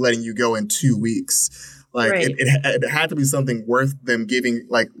from you, from letting you go in 2 weeks. Like, it had to be something worth them giving,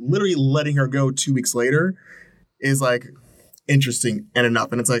 like, literally letting her go 2 weeks later is, like, interesting and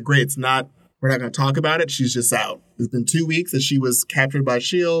enough. And it's like, great, we're not going to talk about it. She's just out. It's been 2 weeks that she was captured by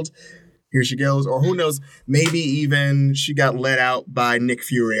S.H.I.E.L.D. Here she goes. Or who knows, maybe even she got let out by Nick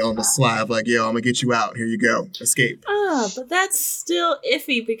Fury on the slab. Like, yo, I'm going to get you out. Here you go. Escape. But that's still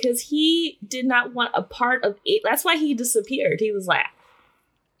iffy because he did not want a part of it. That's why he disappeared. He was like,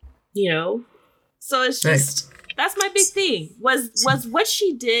 So it's just, that's my big thing. Was what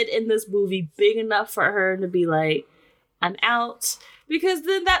she did in this movie big enough for her to be like, I'm out? Because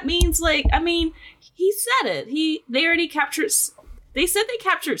then that means, like, I mean, he said it. They already captured... They said they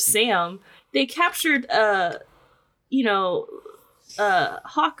captured Sam. They captured, Hawkeye.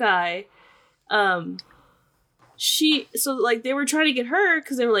 So they were trying to get her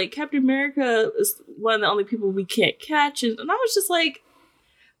because they were like, Captain America is one of the only people we can't catch, and I was just like,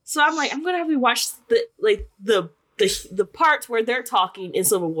 so I'm like, I'm gonna have to watch the parts where they're talking in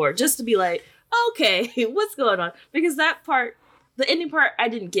Civil War just to be like, okay, what's going on? Because that part, the ending part, I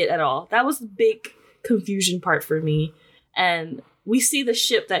didn't get at all. That was the big confusion part for me, and. We see the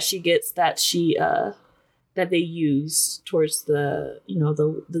ship that she gets that they use towards the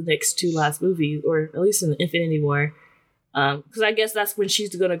next two last movies, or at least in Infinity War. Because I guess that's when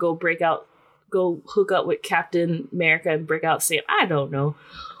she's gonna go hook up with Captain America and break out Sam. I don't know.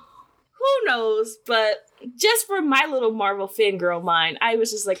 Who knows? But just for my little Marvel fangirl mind, I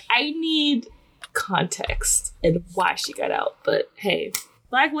was just like, I need context and why she got out. But hey.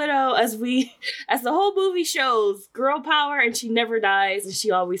 Black Widow, as the whole movie shows, girl power, and she never dies, and she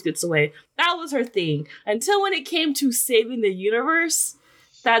always gets away. That was her thing. Until when it came to saving the universe,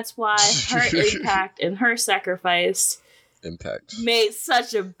 that's why her impact and her sacrifice made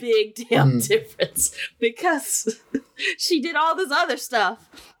such a big damn difference. Because she did all this other stuff.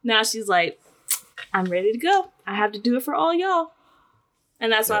 Now she's like, I'm ready to go. I have to do it for all y'all. And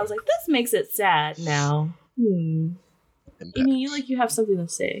that's why I was like, this makes it sad now. I mean, you have something to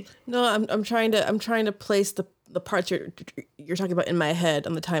say. No, I'm trying to place the parts you're talking about in my head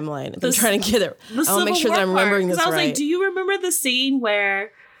on the timeline. I'm trying to get it. I want to make sure that I'm remembering this right. I was like, do you remember the scene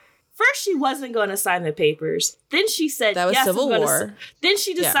where first she wasn't going to sign the papers, then she said that was yes, Civil War. Then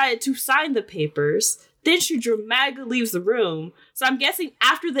she decided to sign the papers. Then she dramatically leaves the room. So I'm guessing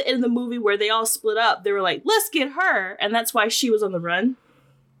after the end of the movie where they all split up, they were like, let's get her, and that's why she was on the run.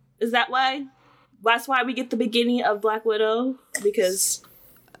 Is that why? That's why we get the beginning of Black Widow, because...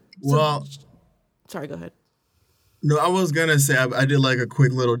 Well... Sorry, go ahead. No, I was going to say, I did like a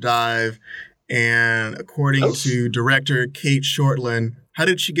quick little dive, and according to director Kate Shortland, how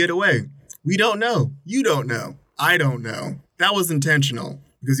did she get away? We don't know. You don't know. I don't know. That was intentional,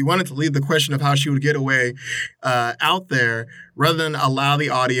 because he wanted to leave the question of how she would get away out there, rather than allow the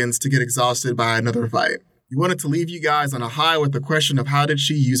audience to get exhausted by another fight. He wanted to leave you guys on a high with the question of how did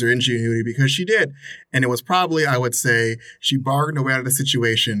she use her ingenuity, because she did. And it was probably, I would say, she bargained her way out of the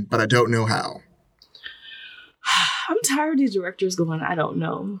situation, but I don't know how. I'm tired of these directors going, I don't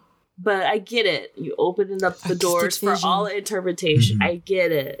know. But I get it. You opened up the doors for all interpretation. Mm-hmm. I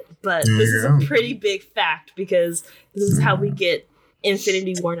get it. But this is a pretty big fact, because this is how we get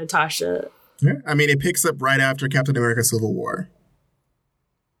Infinity War Natasha. Yeah, I mean, it picks up right after Captain America Civil War.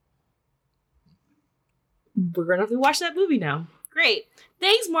 We're going to have to watch that movie now. Great.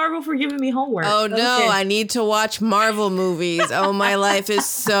 Thanks, Marvel, for giving me homework. Oh, no, I need to watch Marvel movies. Oh, my life is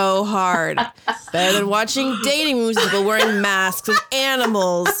so hard. Better than watching dating movies with people wearing masks of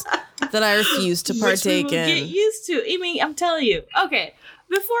animals that I refuse to partake in. Get used to. I mean, I'm telling you. Okay,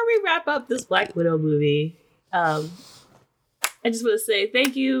 before we wrap up this Black Widow movie, I just want to say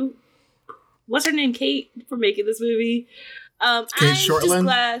thank you. What's her name? Kate, for making this movie. I'm just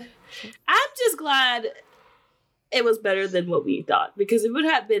glad it was better than what we thought, because it would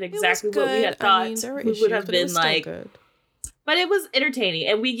have been exactly what we had thought. We would have been like, but it was entertaining,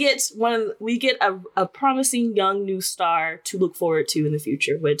 and we get a promising young new star to look forward to in the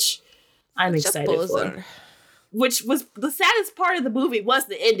future, which I'm excited for. which was the saddest part of the movie was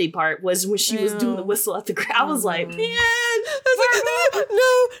the ending part, was when she was doing the whistle at the crowd. I was like, man, I was like,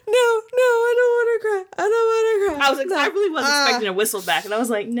 no, I don't want to cry. I really wasn't expecting a whistle back, and I was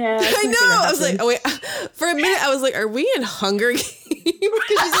like, nah. I know. I was like, oh wait. For a minute, I was like, are we in Hunger Games? Because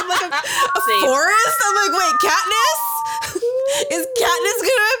she's in like a forest. I'm like, wait, Katniss? Is Katniss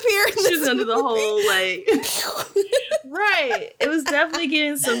gonna appear in this She's under the whole like, right? It was definitely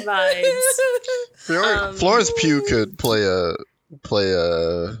getting some vibes. Florence Pugh could play a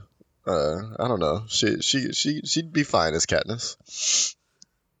I don't know. She'd be fine as Katniss.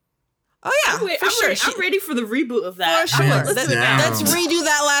 Oh yeah, I'm ready for the reboot of that. For sure. Let's redo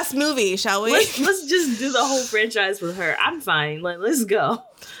that last movie, shall we? Let's just do the whole franchise with her. I'm fine. Let's go.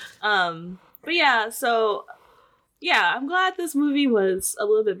 But yeah, so yeah, I'm glad this movie was a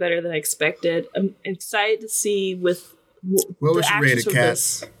little bit better than I expected. I'm excited to see what was you rated, Kat?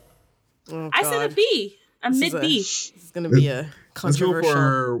 I said a B. A mid B. This is gonna be a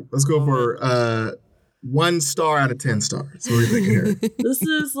controversial. Let's go for 1 star out of 10 stars. What are you thinking here? This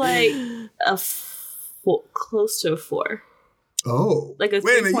is like close to a 4. Oh, like a 3.8.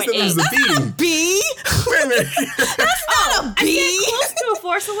 Wait a minute, you said this is a B. B? Wait a minute. That's not a B. I said close to a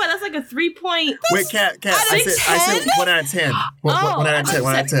 4. So what? That's like a 3 point. Wait, Kat. I said 1 out of 10. 1 out of 10.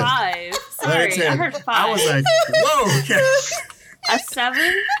 1 out of 10. 5. Sorry, I heard 5. I was like, whoa, Kat. A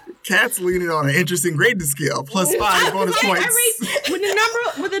 7. Kat's leaning on an interesting grading scale. +5 bonus points.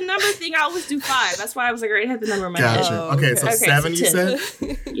 With the number thing, I always do 5. That's why I was like, I already had the number in my head. Gotcha. Okay, so 7 so you said?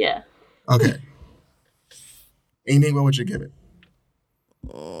 Yeah. Okay. Amy, what would you give it?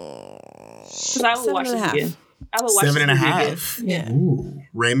 Because I will watch it again. I will watch 7.5. Yeah. Ooh.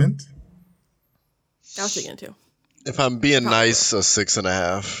 Raymond? I'll watch it again too. If I'm being nice, a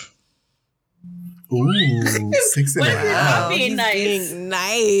 6.5. Ooh, 6.5. Wow. Being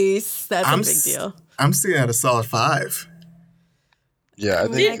nice. That's a big deal. I'm sitting at a solid 5. Yeah, I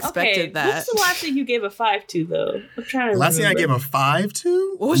think I expected that. What's the last thing you gave a 5 to, though? I'm trying to last thing I remember. gave a 5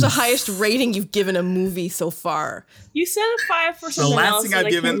 to? What was the highest rating you've given a movie so far? You said a 5 for The something last else. thing I've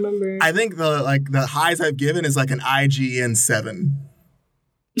given, I think the highs I've given is like an IGN 7.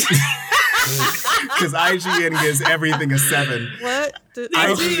 Because IGN gives everything a 7. What?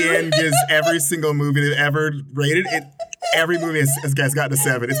 IGN gives every single movie they've ever rated it. Every movie has gotten a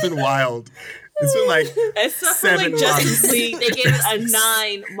 7. It's been wild. It's been like except 7 for like Justice months. League, they gave it a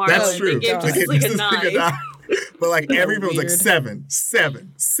 9. Marlon. That's true. They gave Justice League a 9. But like every film was like 7,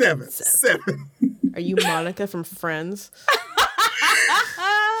 7, 7, 7. Are you Monica from Friends?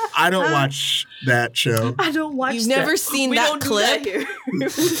 I don't watch that show. I don't watch. You've never seen that clip? We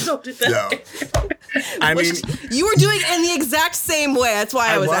don't do that. No. I mean, you were doing it in the exact same way. That's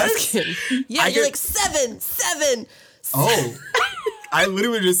why I was asking. Yeah, you're like 7. Oh. I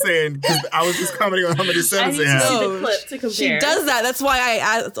literally was just saying, because I was just commenting on how many 7s they I need to have. see the clip to compare. She does that. That's why I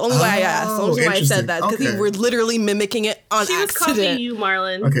asked. That's the only way I asked. The only reason why I said that. Because you were literally mimicking it on She was accident. copying you,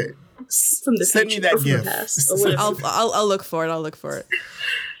 Marlon. Okay. From the Send me future, that or from the GIF. past, or whatever. I'll look for it.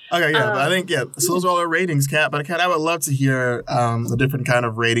 Okay, yeah, but I think, so those are all our ratings, Kat. But Kat, I would love to hear a different kind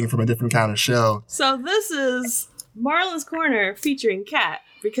of rating from a different kind of show. So this is Marlon's Corner featuring Kat,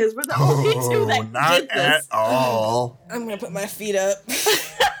 because we're the only two that not did this. at all. I'm going to put my feet up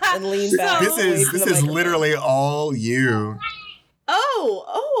and lean back. This is literally all you.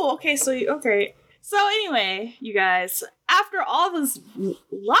 Okay, So anyway, you guys, after all this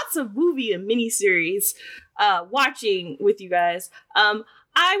lots of movie and miniseries watching with you guys,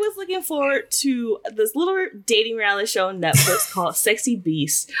 I was looking forward to this little dating reality show on Netflix called Sexy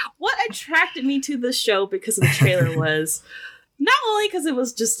Beast. What attracted me to this show because of the trailer was not only because it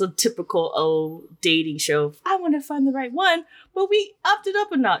was just a typical dating show, I want to find the right one, but we upped it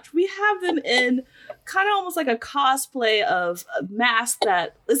up a notch. We have them in kind of almost like a cosplay of a mask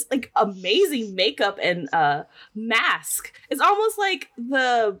that is like amazing makeup and mask. It's almost like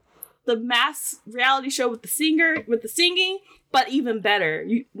the Mask reality show with the singing, but even better.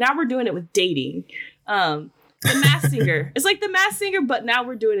 Now we're doing it with dating. The Masked Singer. It's like the Masked Singer, but now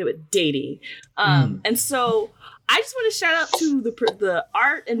we're doing it with dating. And so I just want to shout out to the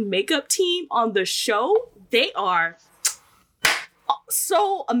art and makeup team on the show. They are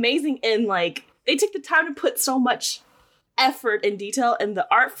so amazing, and like they take the time to put so much effort and detail in the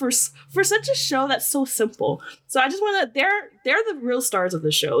art for such a show that's so simple. So I just want to they're the real stars of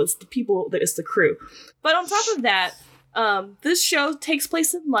the show. It's the people, it's the crew. But on top of that, this show takes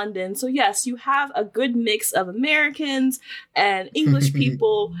place in London. So yes, you have a good mix of Americans and English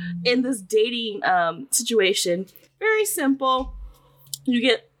people in this dating situation. Very simple. You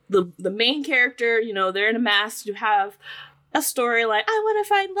get the main character, they're in a mask. You have a storyline. I want to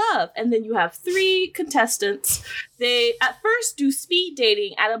find love. And then you have 3 contestants. They at first do speed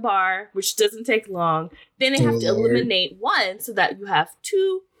dating at a bar, which doesn't take long. Then they have to eliminate 1 so that you have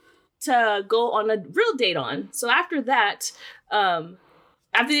 2 to go on a real date on. So after that,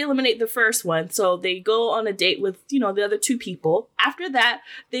 after they eliminate the first one, so they go on a date with, the other 2 people. After that,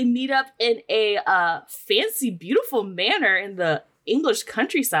 they meet up in a fancy, beautiful manor in the English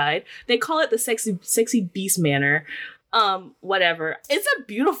countryside. They call it the Sexy Beast Manor. Whatever. It's a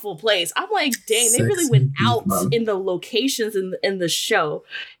beautiful place. I'm like, dang, they really went out in the locations in the show.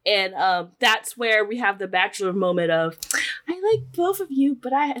 And that's where we have the Bachelor moment of, I like both of you,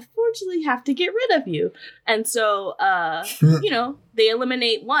 but I unfortunately have to get rid of you. And so, they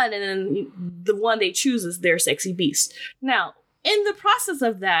eliminate 1, and then the one they choose is their sexy beast. Now, in the process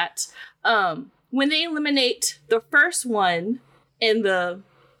of that, when they eliminate the first one in the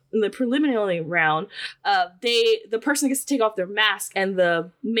preliminary round, the person gets to take off their mask, and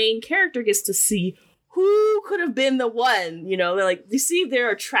the main character gets to see who could have been the one. They're like, they see if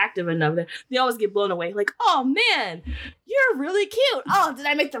they're attractive enough. They always get blown away. Like, oh man, you're really cute. Oh, did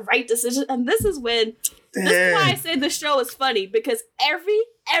I make the right decision? And this is when, this is why I say the show is funny, because every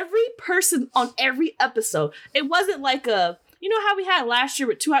person on every episode, it wasn't like how we had last year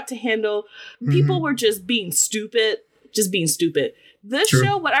with Too Hot to Handle. People were just being stupid. This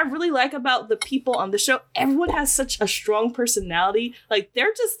show, what I really like about the people on the show, everyone has such a strong personality. Like,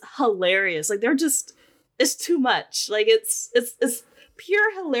 they're just hilarious. Like, it's too much. Like, it's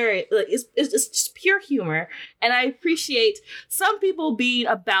pure hilarious. Like, it's just pure humor. And I appreciate some people being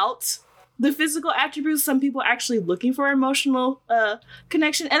about the physical attributes, some people actually looking for emotional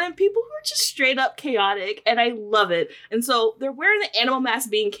connection, and then people who are just straight up chaotic, and I love it. And so they're wearing the animal mask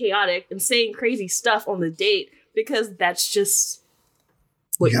being chaotic and saying crazy stuff on the date, because that's just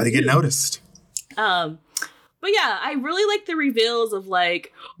you gotta get noticed. But yeah, I really like the reveals of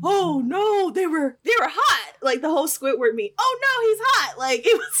like, oh no, they were hot. Like the whole Squidward meme. Oh no, he's hot. Like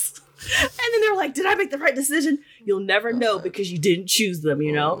it was, and then they were like, did I make the right decision? You'll never know because you didn't choose them,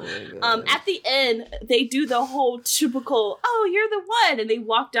 At the end, they do the whole typical, oh, you're the one. And they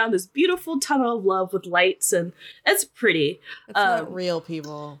walk down this beautiful tunnel of love with lights, and it's pretty. It's not real,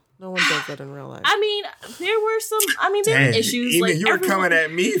 people. No one does that in real life. I mean, there were issues. Even like you were coming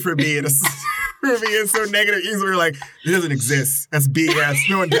at me for being so negative. You were like, it doesn't exist. That's BS.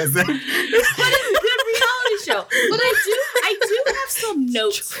 No one does that. But it's a good reality show. But I do have some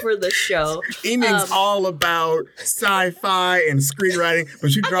notes for the show. Eaming's all about sci-fi and screenwriting,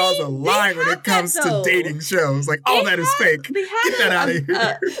 but she draws a line when it comes to dating shows. Like, all that is fake. Get that out of here.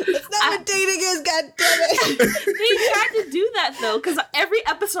 That's not what dating is, goddammit. They tried to do that, though, because every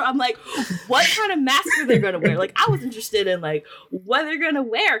episode I'm like, what kind of mask are they going to wear? Like, I was interested in, like, what they're going to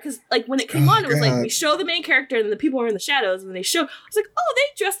wear, because, like, when it came on, it was like, we show the main character, and then the people are in the shadows, and they show, I was like, oh,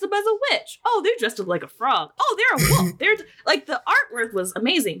 they dressed up as a witch. Oh, they're dressed up like a frog. Oh, they're a wolf. They're, like, the artwork was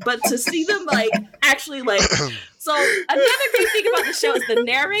amazing, but to see them, like, actually, like, so another great thing about the show is the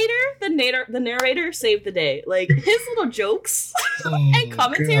narrator saved the day. Like, his little jokes and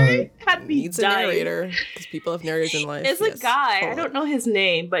commentary had me Needs dying. A narrator, because people have narrators in life. It's a guy, I don't know his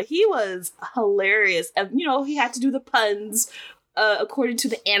name, but he was hilarious. And, he had to do the puns according to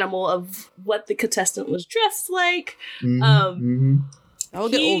the animal of what the contestant was dressed like. I'll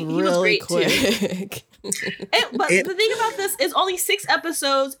get old really quick. But the thing about this is only 6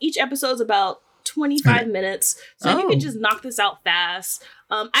 episodes. Each episode's about 25 minutes. So you can just knock this out fast.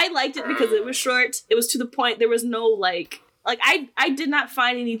 I liked it because it was short. It was to the point. There was no like I did not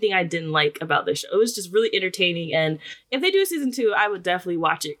find anything I didn't like about this show. It was just really entertaining. And if they do season 2, I would definitely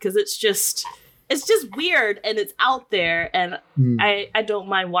watch it because it's just weird and it's out there. And I don't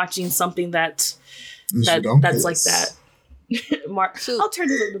mind watching something that's like that. I'll turn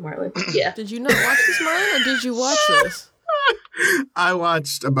this over to Marlon. Yeah. Did you not watch this, Marlon, or did you watch this? I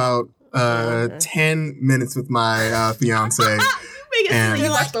watched about 10 minutes with my fiance. You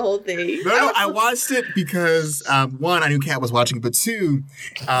watched the whole thing. No, I watched it because one, I knew Kat was watching, but two,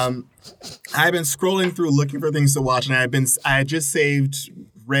 I've been scrolling through looking for things to watch, and I had just saved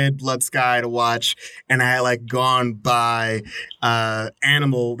Red Blood Sky to watch, and I had like gone by the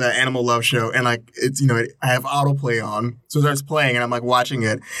Animal Love show, and like it's I have autoplay on, so it starts playing, and I'm like watching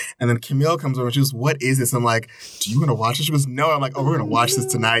it, and then Camille comes over and she goes, "What is this?" I'm like, "Do you want to watch this?" She goes, "No." I'm like, "Oh, we're gonna watch this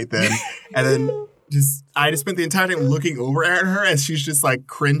tonight then," and then. I just spent the entire time looking over at her as she's just like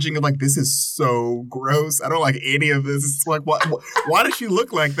cringing. I'm like, this is so gross. I don't like any of this. It's like, why does she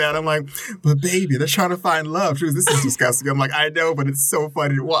look like that? I'm like, but baby, they're trying to find love. She goes, this is disgusting. I'm like, I know, but it's so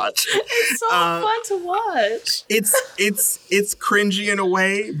funny to watch. It's so fun to watch. It's cringy in a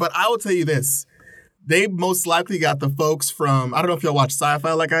way, but I will tell you this. they most likely got the folks from, I don't know if y'all watch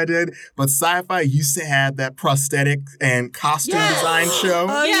Sci-Fi like I did, but Sci-Fi used to have that prosthetic and costume design show.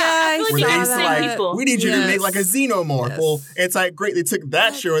 Oh, yeah, I where they saw used to that. we need you to make like a xenomorph. Yes. Well, it's like, great, they took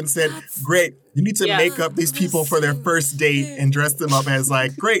that show and said, great, you need to make up these people for their first date and dress them up as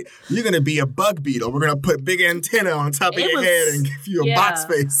like, great, you're going to be a bug beetle. We're going to put big antenna on top of your head and give you a box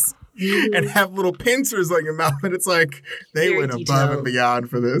face. And have little pincers on your mouth. And it's like, they Very went above detailed. and beyond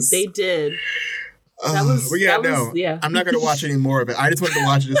for this. They did. But I'm not going to watch any more of it. I just wanted to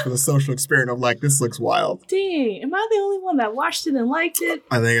watch it just for the social experience of like, this looks wild. Dang, am I the only one that watched it and liked it?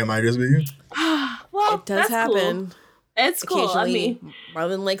 I think it might just be you. Well, It does happen. Cool. It's cool. I Occasionally, mean,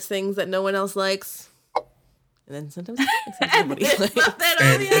 Marlon likes things that no one else likes. And then sometimes nobody likes.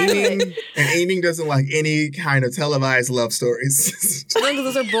 And Aiming doesn't like any kind of televised love stories.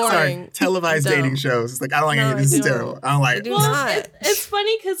 Those are boring. Sorry, televised I don't. dating shows. It's like, I don't like No, any of this. I Is don't. terrible. I don't like it. do well, not. it's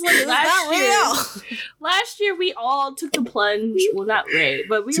funny because like It's not last year we all took the plunge. Well, not Ray,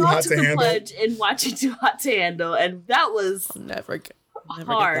 but we Too all Hot took to the Handle? plunge in watching Too Hot to Handle, and that was Never get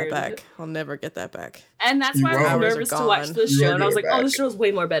hard. that back. I'll never get that back. And that's You why I won't. was Hours nervous are to watch gone. this You show. won't And I was get like, it oh, back. this show's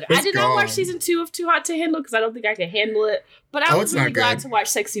way more better. It's I did not watch gone. season 2 of Too Hot to Handle because I don't think I can handle it. But I Oh, was it's not really glad good. to watch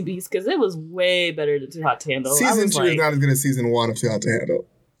Sexy Beast because it was way better than Too Hot to Handle. I Season was 2 is like, not as good as season 1 of Too Hot to Handle.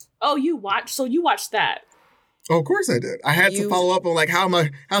 oh, you watched that. Oh, of course I did. I had to follow up on like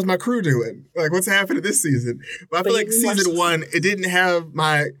how's my crew doing? Like what's happening this season? But I feel you like didn't watch season 1, it didn't have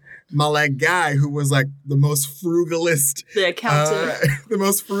my like guy who was like the most frugalist, The accountant. the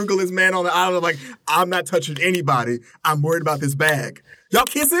most frugalist man on the island. Like, I'm not touching anybody. I'm worried about this bag. Y'all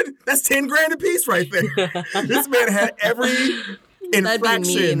kissing? That's $10,000 a piece right there. This man had every That'd be me in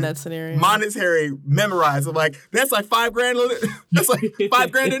infraction that scenario. monetary memorized. I'm like, that's like $5,000. That's like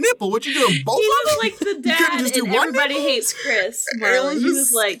 $5,000 a nipple. What you doing? Both He of was them? like the You couldn't dad just do and one Everybody nipple? Hates Chris. It Marlon. He was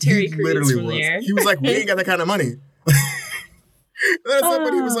just- like Terry he Crews literally from was. there. He was like, we ain't got that kind of money. That's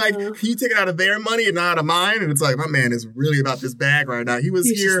somebody who was like, can you take it out of their money and not out of mine? And it's like, my man is really about this bag right now. He was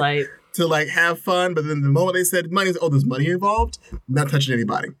He's here just like, to like have fun, but then the moment they said money, oh, there's money involved, not touching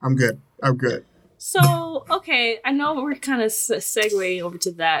anybody. I'm good. so, okay, I know we're kind of segueing over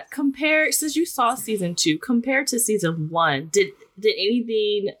to that. Since you saw season 2, compared to season 1, did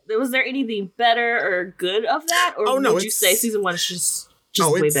was there anything better or good of that? Or Oh, no, would you say season 1 is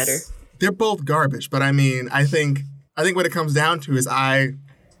just way better? They're both garbage, but I mean, I think what it comes down to is I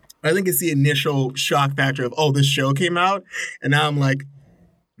think it's the initial shock factor of, oh, this show came out, and now I'm like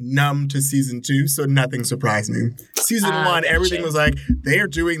numb to season 2, so nothing surprised me. Season 1, everything was like, they're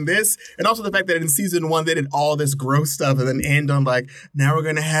doing this. And also the fact that in season 1, they did all this gross stuff and then end on like, now we're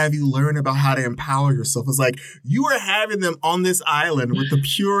going to have you learn about how to empower yourself. It's like, you are having them on this island with the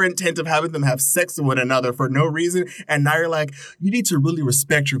pure intent of having them have sex with one another for no reason. And now you're like, you need to really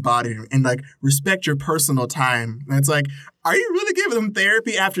respect your body and like respect your personal time. And it's like, are you really giving them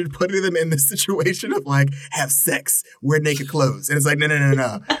therapy after putting them in this situation of like, have sex, wear naked clothes? And it's like,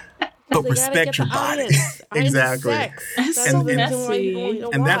 no. But respect your body. Exactly. That's And- all the and- reason why you're going to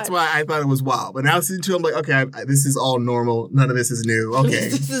And that's watch. why I thought it was wild. But now season 2, I'm like, okay, this is all normal. None of this is new. Okay.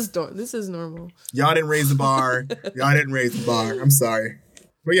 This is normal. Y'all didn't raise the bar. I'm sorry.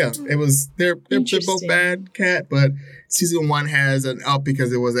 But yeah, it was, they're both Interesting. bad, Cat, but season 1 has an up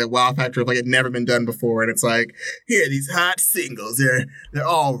because it was that wow factor of like it never been done before. And it's like, here are these hot singles. They're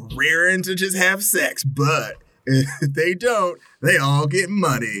all raring to just have sex, but if they don't, they all get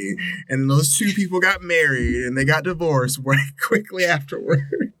money. And those 2 people got married and they got divorced right quickly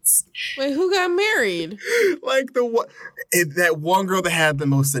afterwards. Wait, who got married? Like that one girl that had the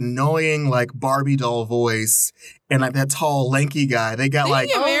most annoying like Barbie doll voice and like that tall lanky guy. They got They like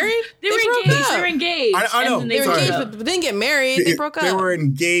didn't get married. They were broke engaged. up. They were engaged. I know. And then They they were Sorry. broke engaged, up. but didn't get married. They broke up. They were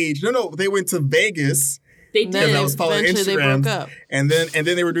engaged. No, they went to Vegas. They And did. then I was following eventually they Instagram. broke up. And then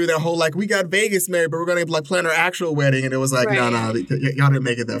they were doing that whole like, we got Vegas married, but we're gonna like plan our actual wedding. And it was like, Right. no, y'all didn't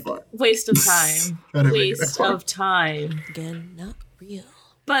make it that far. Waste of time. I didn't make it that Waste far. of time. Again, not real.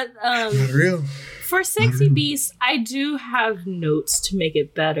 But Not real. for Sexy Beast, I do have notes to make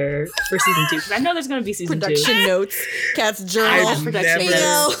it better for season 2 because I know there's going to be season 2. Production notes. Cat's journal. I've production never-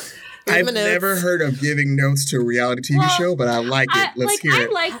 notes. I've my notes. never heard of giving notes to a reality TV Well, show, but I like it. Let's hear I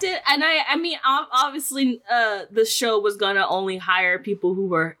it. liked it, and I mean, obviously, the show was gonna only hire people who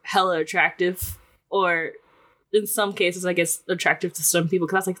were hella attractive, or in some cases, I guess, attractive to some people.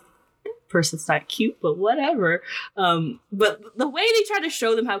 Because I was like, that person's not cute, but whatever. But the way they tried to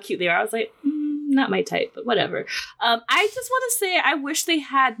show them how cute they are, I was like, not my type, but whatever. I just want to say I wish they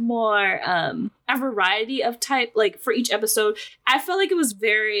had more a variety of type, like for each episode. I felt like it was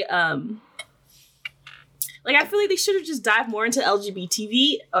very Like, I feel like they should have just dived more into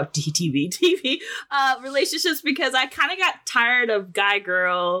LGBT or TV relationships, because I kind of got tired of guy,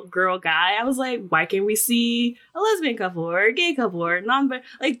 girl, girl, guy. I was like, why can't we see a lesbian couple or a gay couple or non-binary?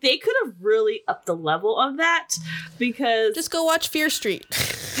 Like, they could have really upped the level of that, because just go watch Fear Street.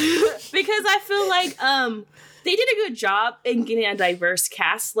 because I feel like they did a good job in getting a diverse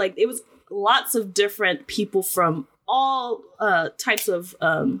cast. Like, it was lots of different people from all types of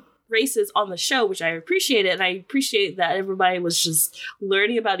races on the show, which I appreciated. And I appreciate that everybody was just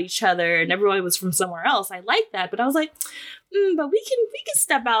learning about each other and everybody was from somewhere else. I like that. But I was like, but we can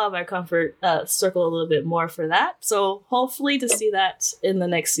step out of our comfort circle a little bit more for that. So hopefully to see that in the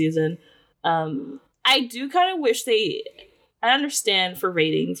next season. I do kind of wish I understand for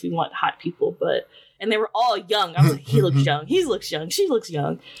ratings, we want hot people, and they were all young. I was like, he looks young, he looks young, she looks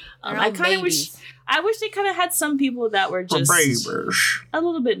young. I kind of wish they kind of had some people that were just a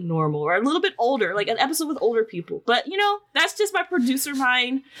little bit normal or a little bit older, like an episode with older people. But, that's just my producer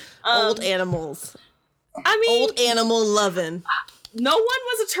mind. Old animals. I mean, old animal loving. No one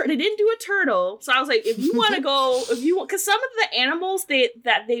was a turtle. They didn't do a turtle. So I was like, if you want to go, because some of the animals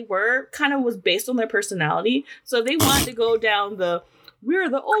that they were kind of was based on their personality. So if they wanted to go down we're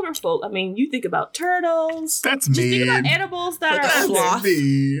the older folk. I mean, you think about turtles. That's just mean. Think about animals that are sloth.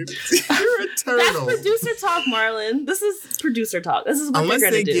 You're a turtle. That's producer talk, Marlon. This is producer talk. This is what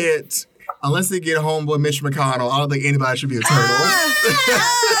they're going to do. Unless they get homeboy Mitch McConnell, I don't think anybody should be a turtle.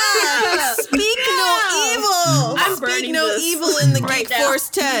 Speak no evil. I'm Speak burning no this evil in the right Geek now. Force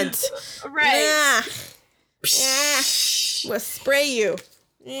tent. Right. We'll spray you.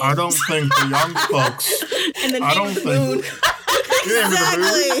 I don't think the young folks. And the I don't think.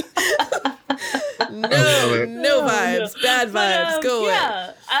 Exactly. No vibes. Bad vibes. Go away.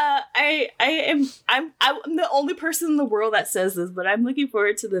 Yeah. I'm the only person in the world that says this, but I'm looking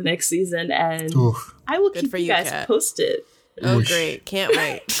forward to the next season, and I will keep you guys posted. Oh, great. Can't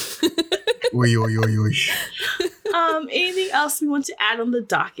wait. Anything else we want to add on the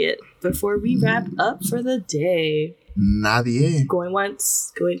docket before we wrap up for the day? Nadie. Going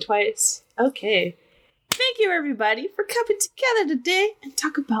once, going twice. Okay. Thank you, everybody, for coming together today and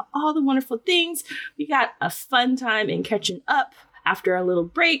talk about all the wonderful things. We got a fun time in catching up after our little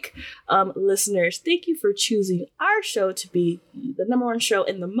break. Listeners, thank you for choosing our show to be the number one show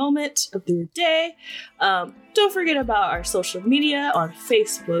in the moment of your day. Don't forget about our social media on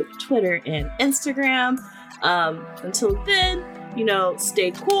Facebook, Twitter, and Instagram. Until then,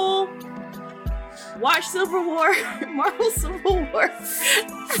 stay cool. Watch Civil War, Marvel Civil War.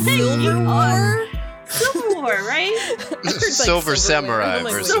 Civil War, right? Silver Samurai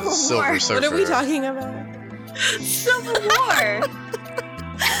versus Silver Surfer. What are we talking about? Civil War.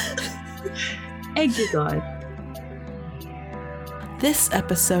 And get going. This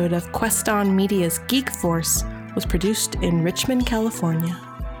episode of Queston Media's Geek Force was produced in Richmond, California.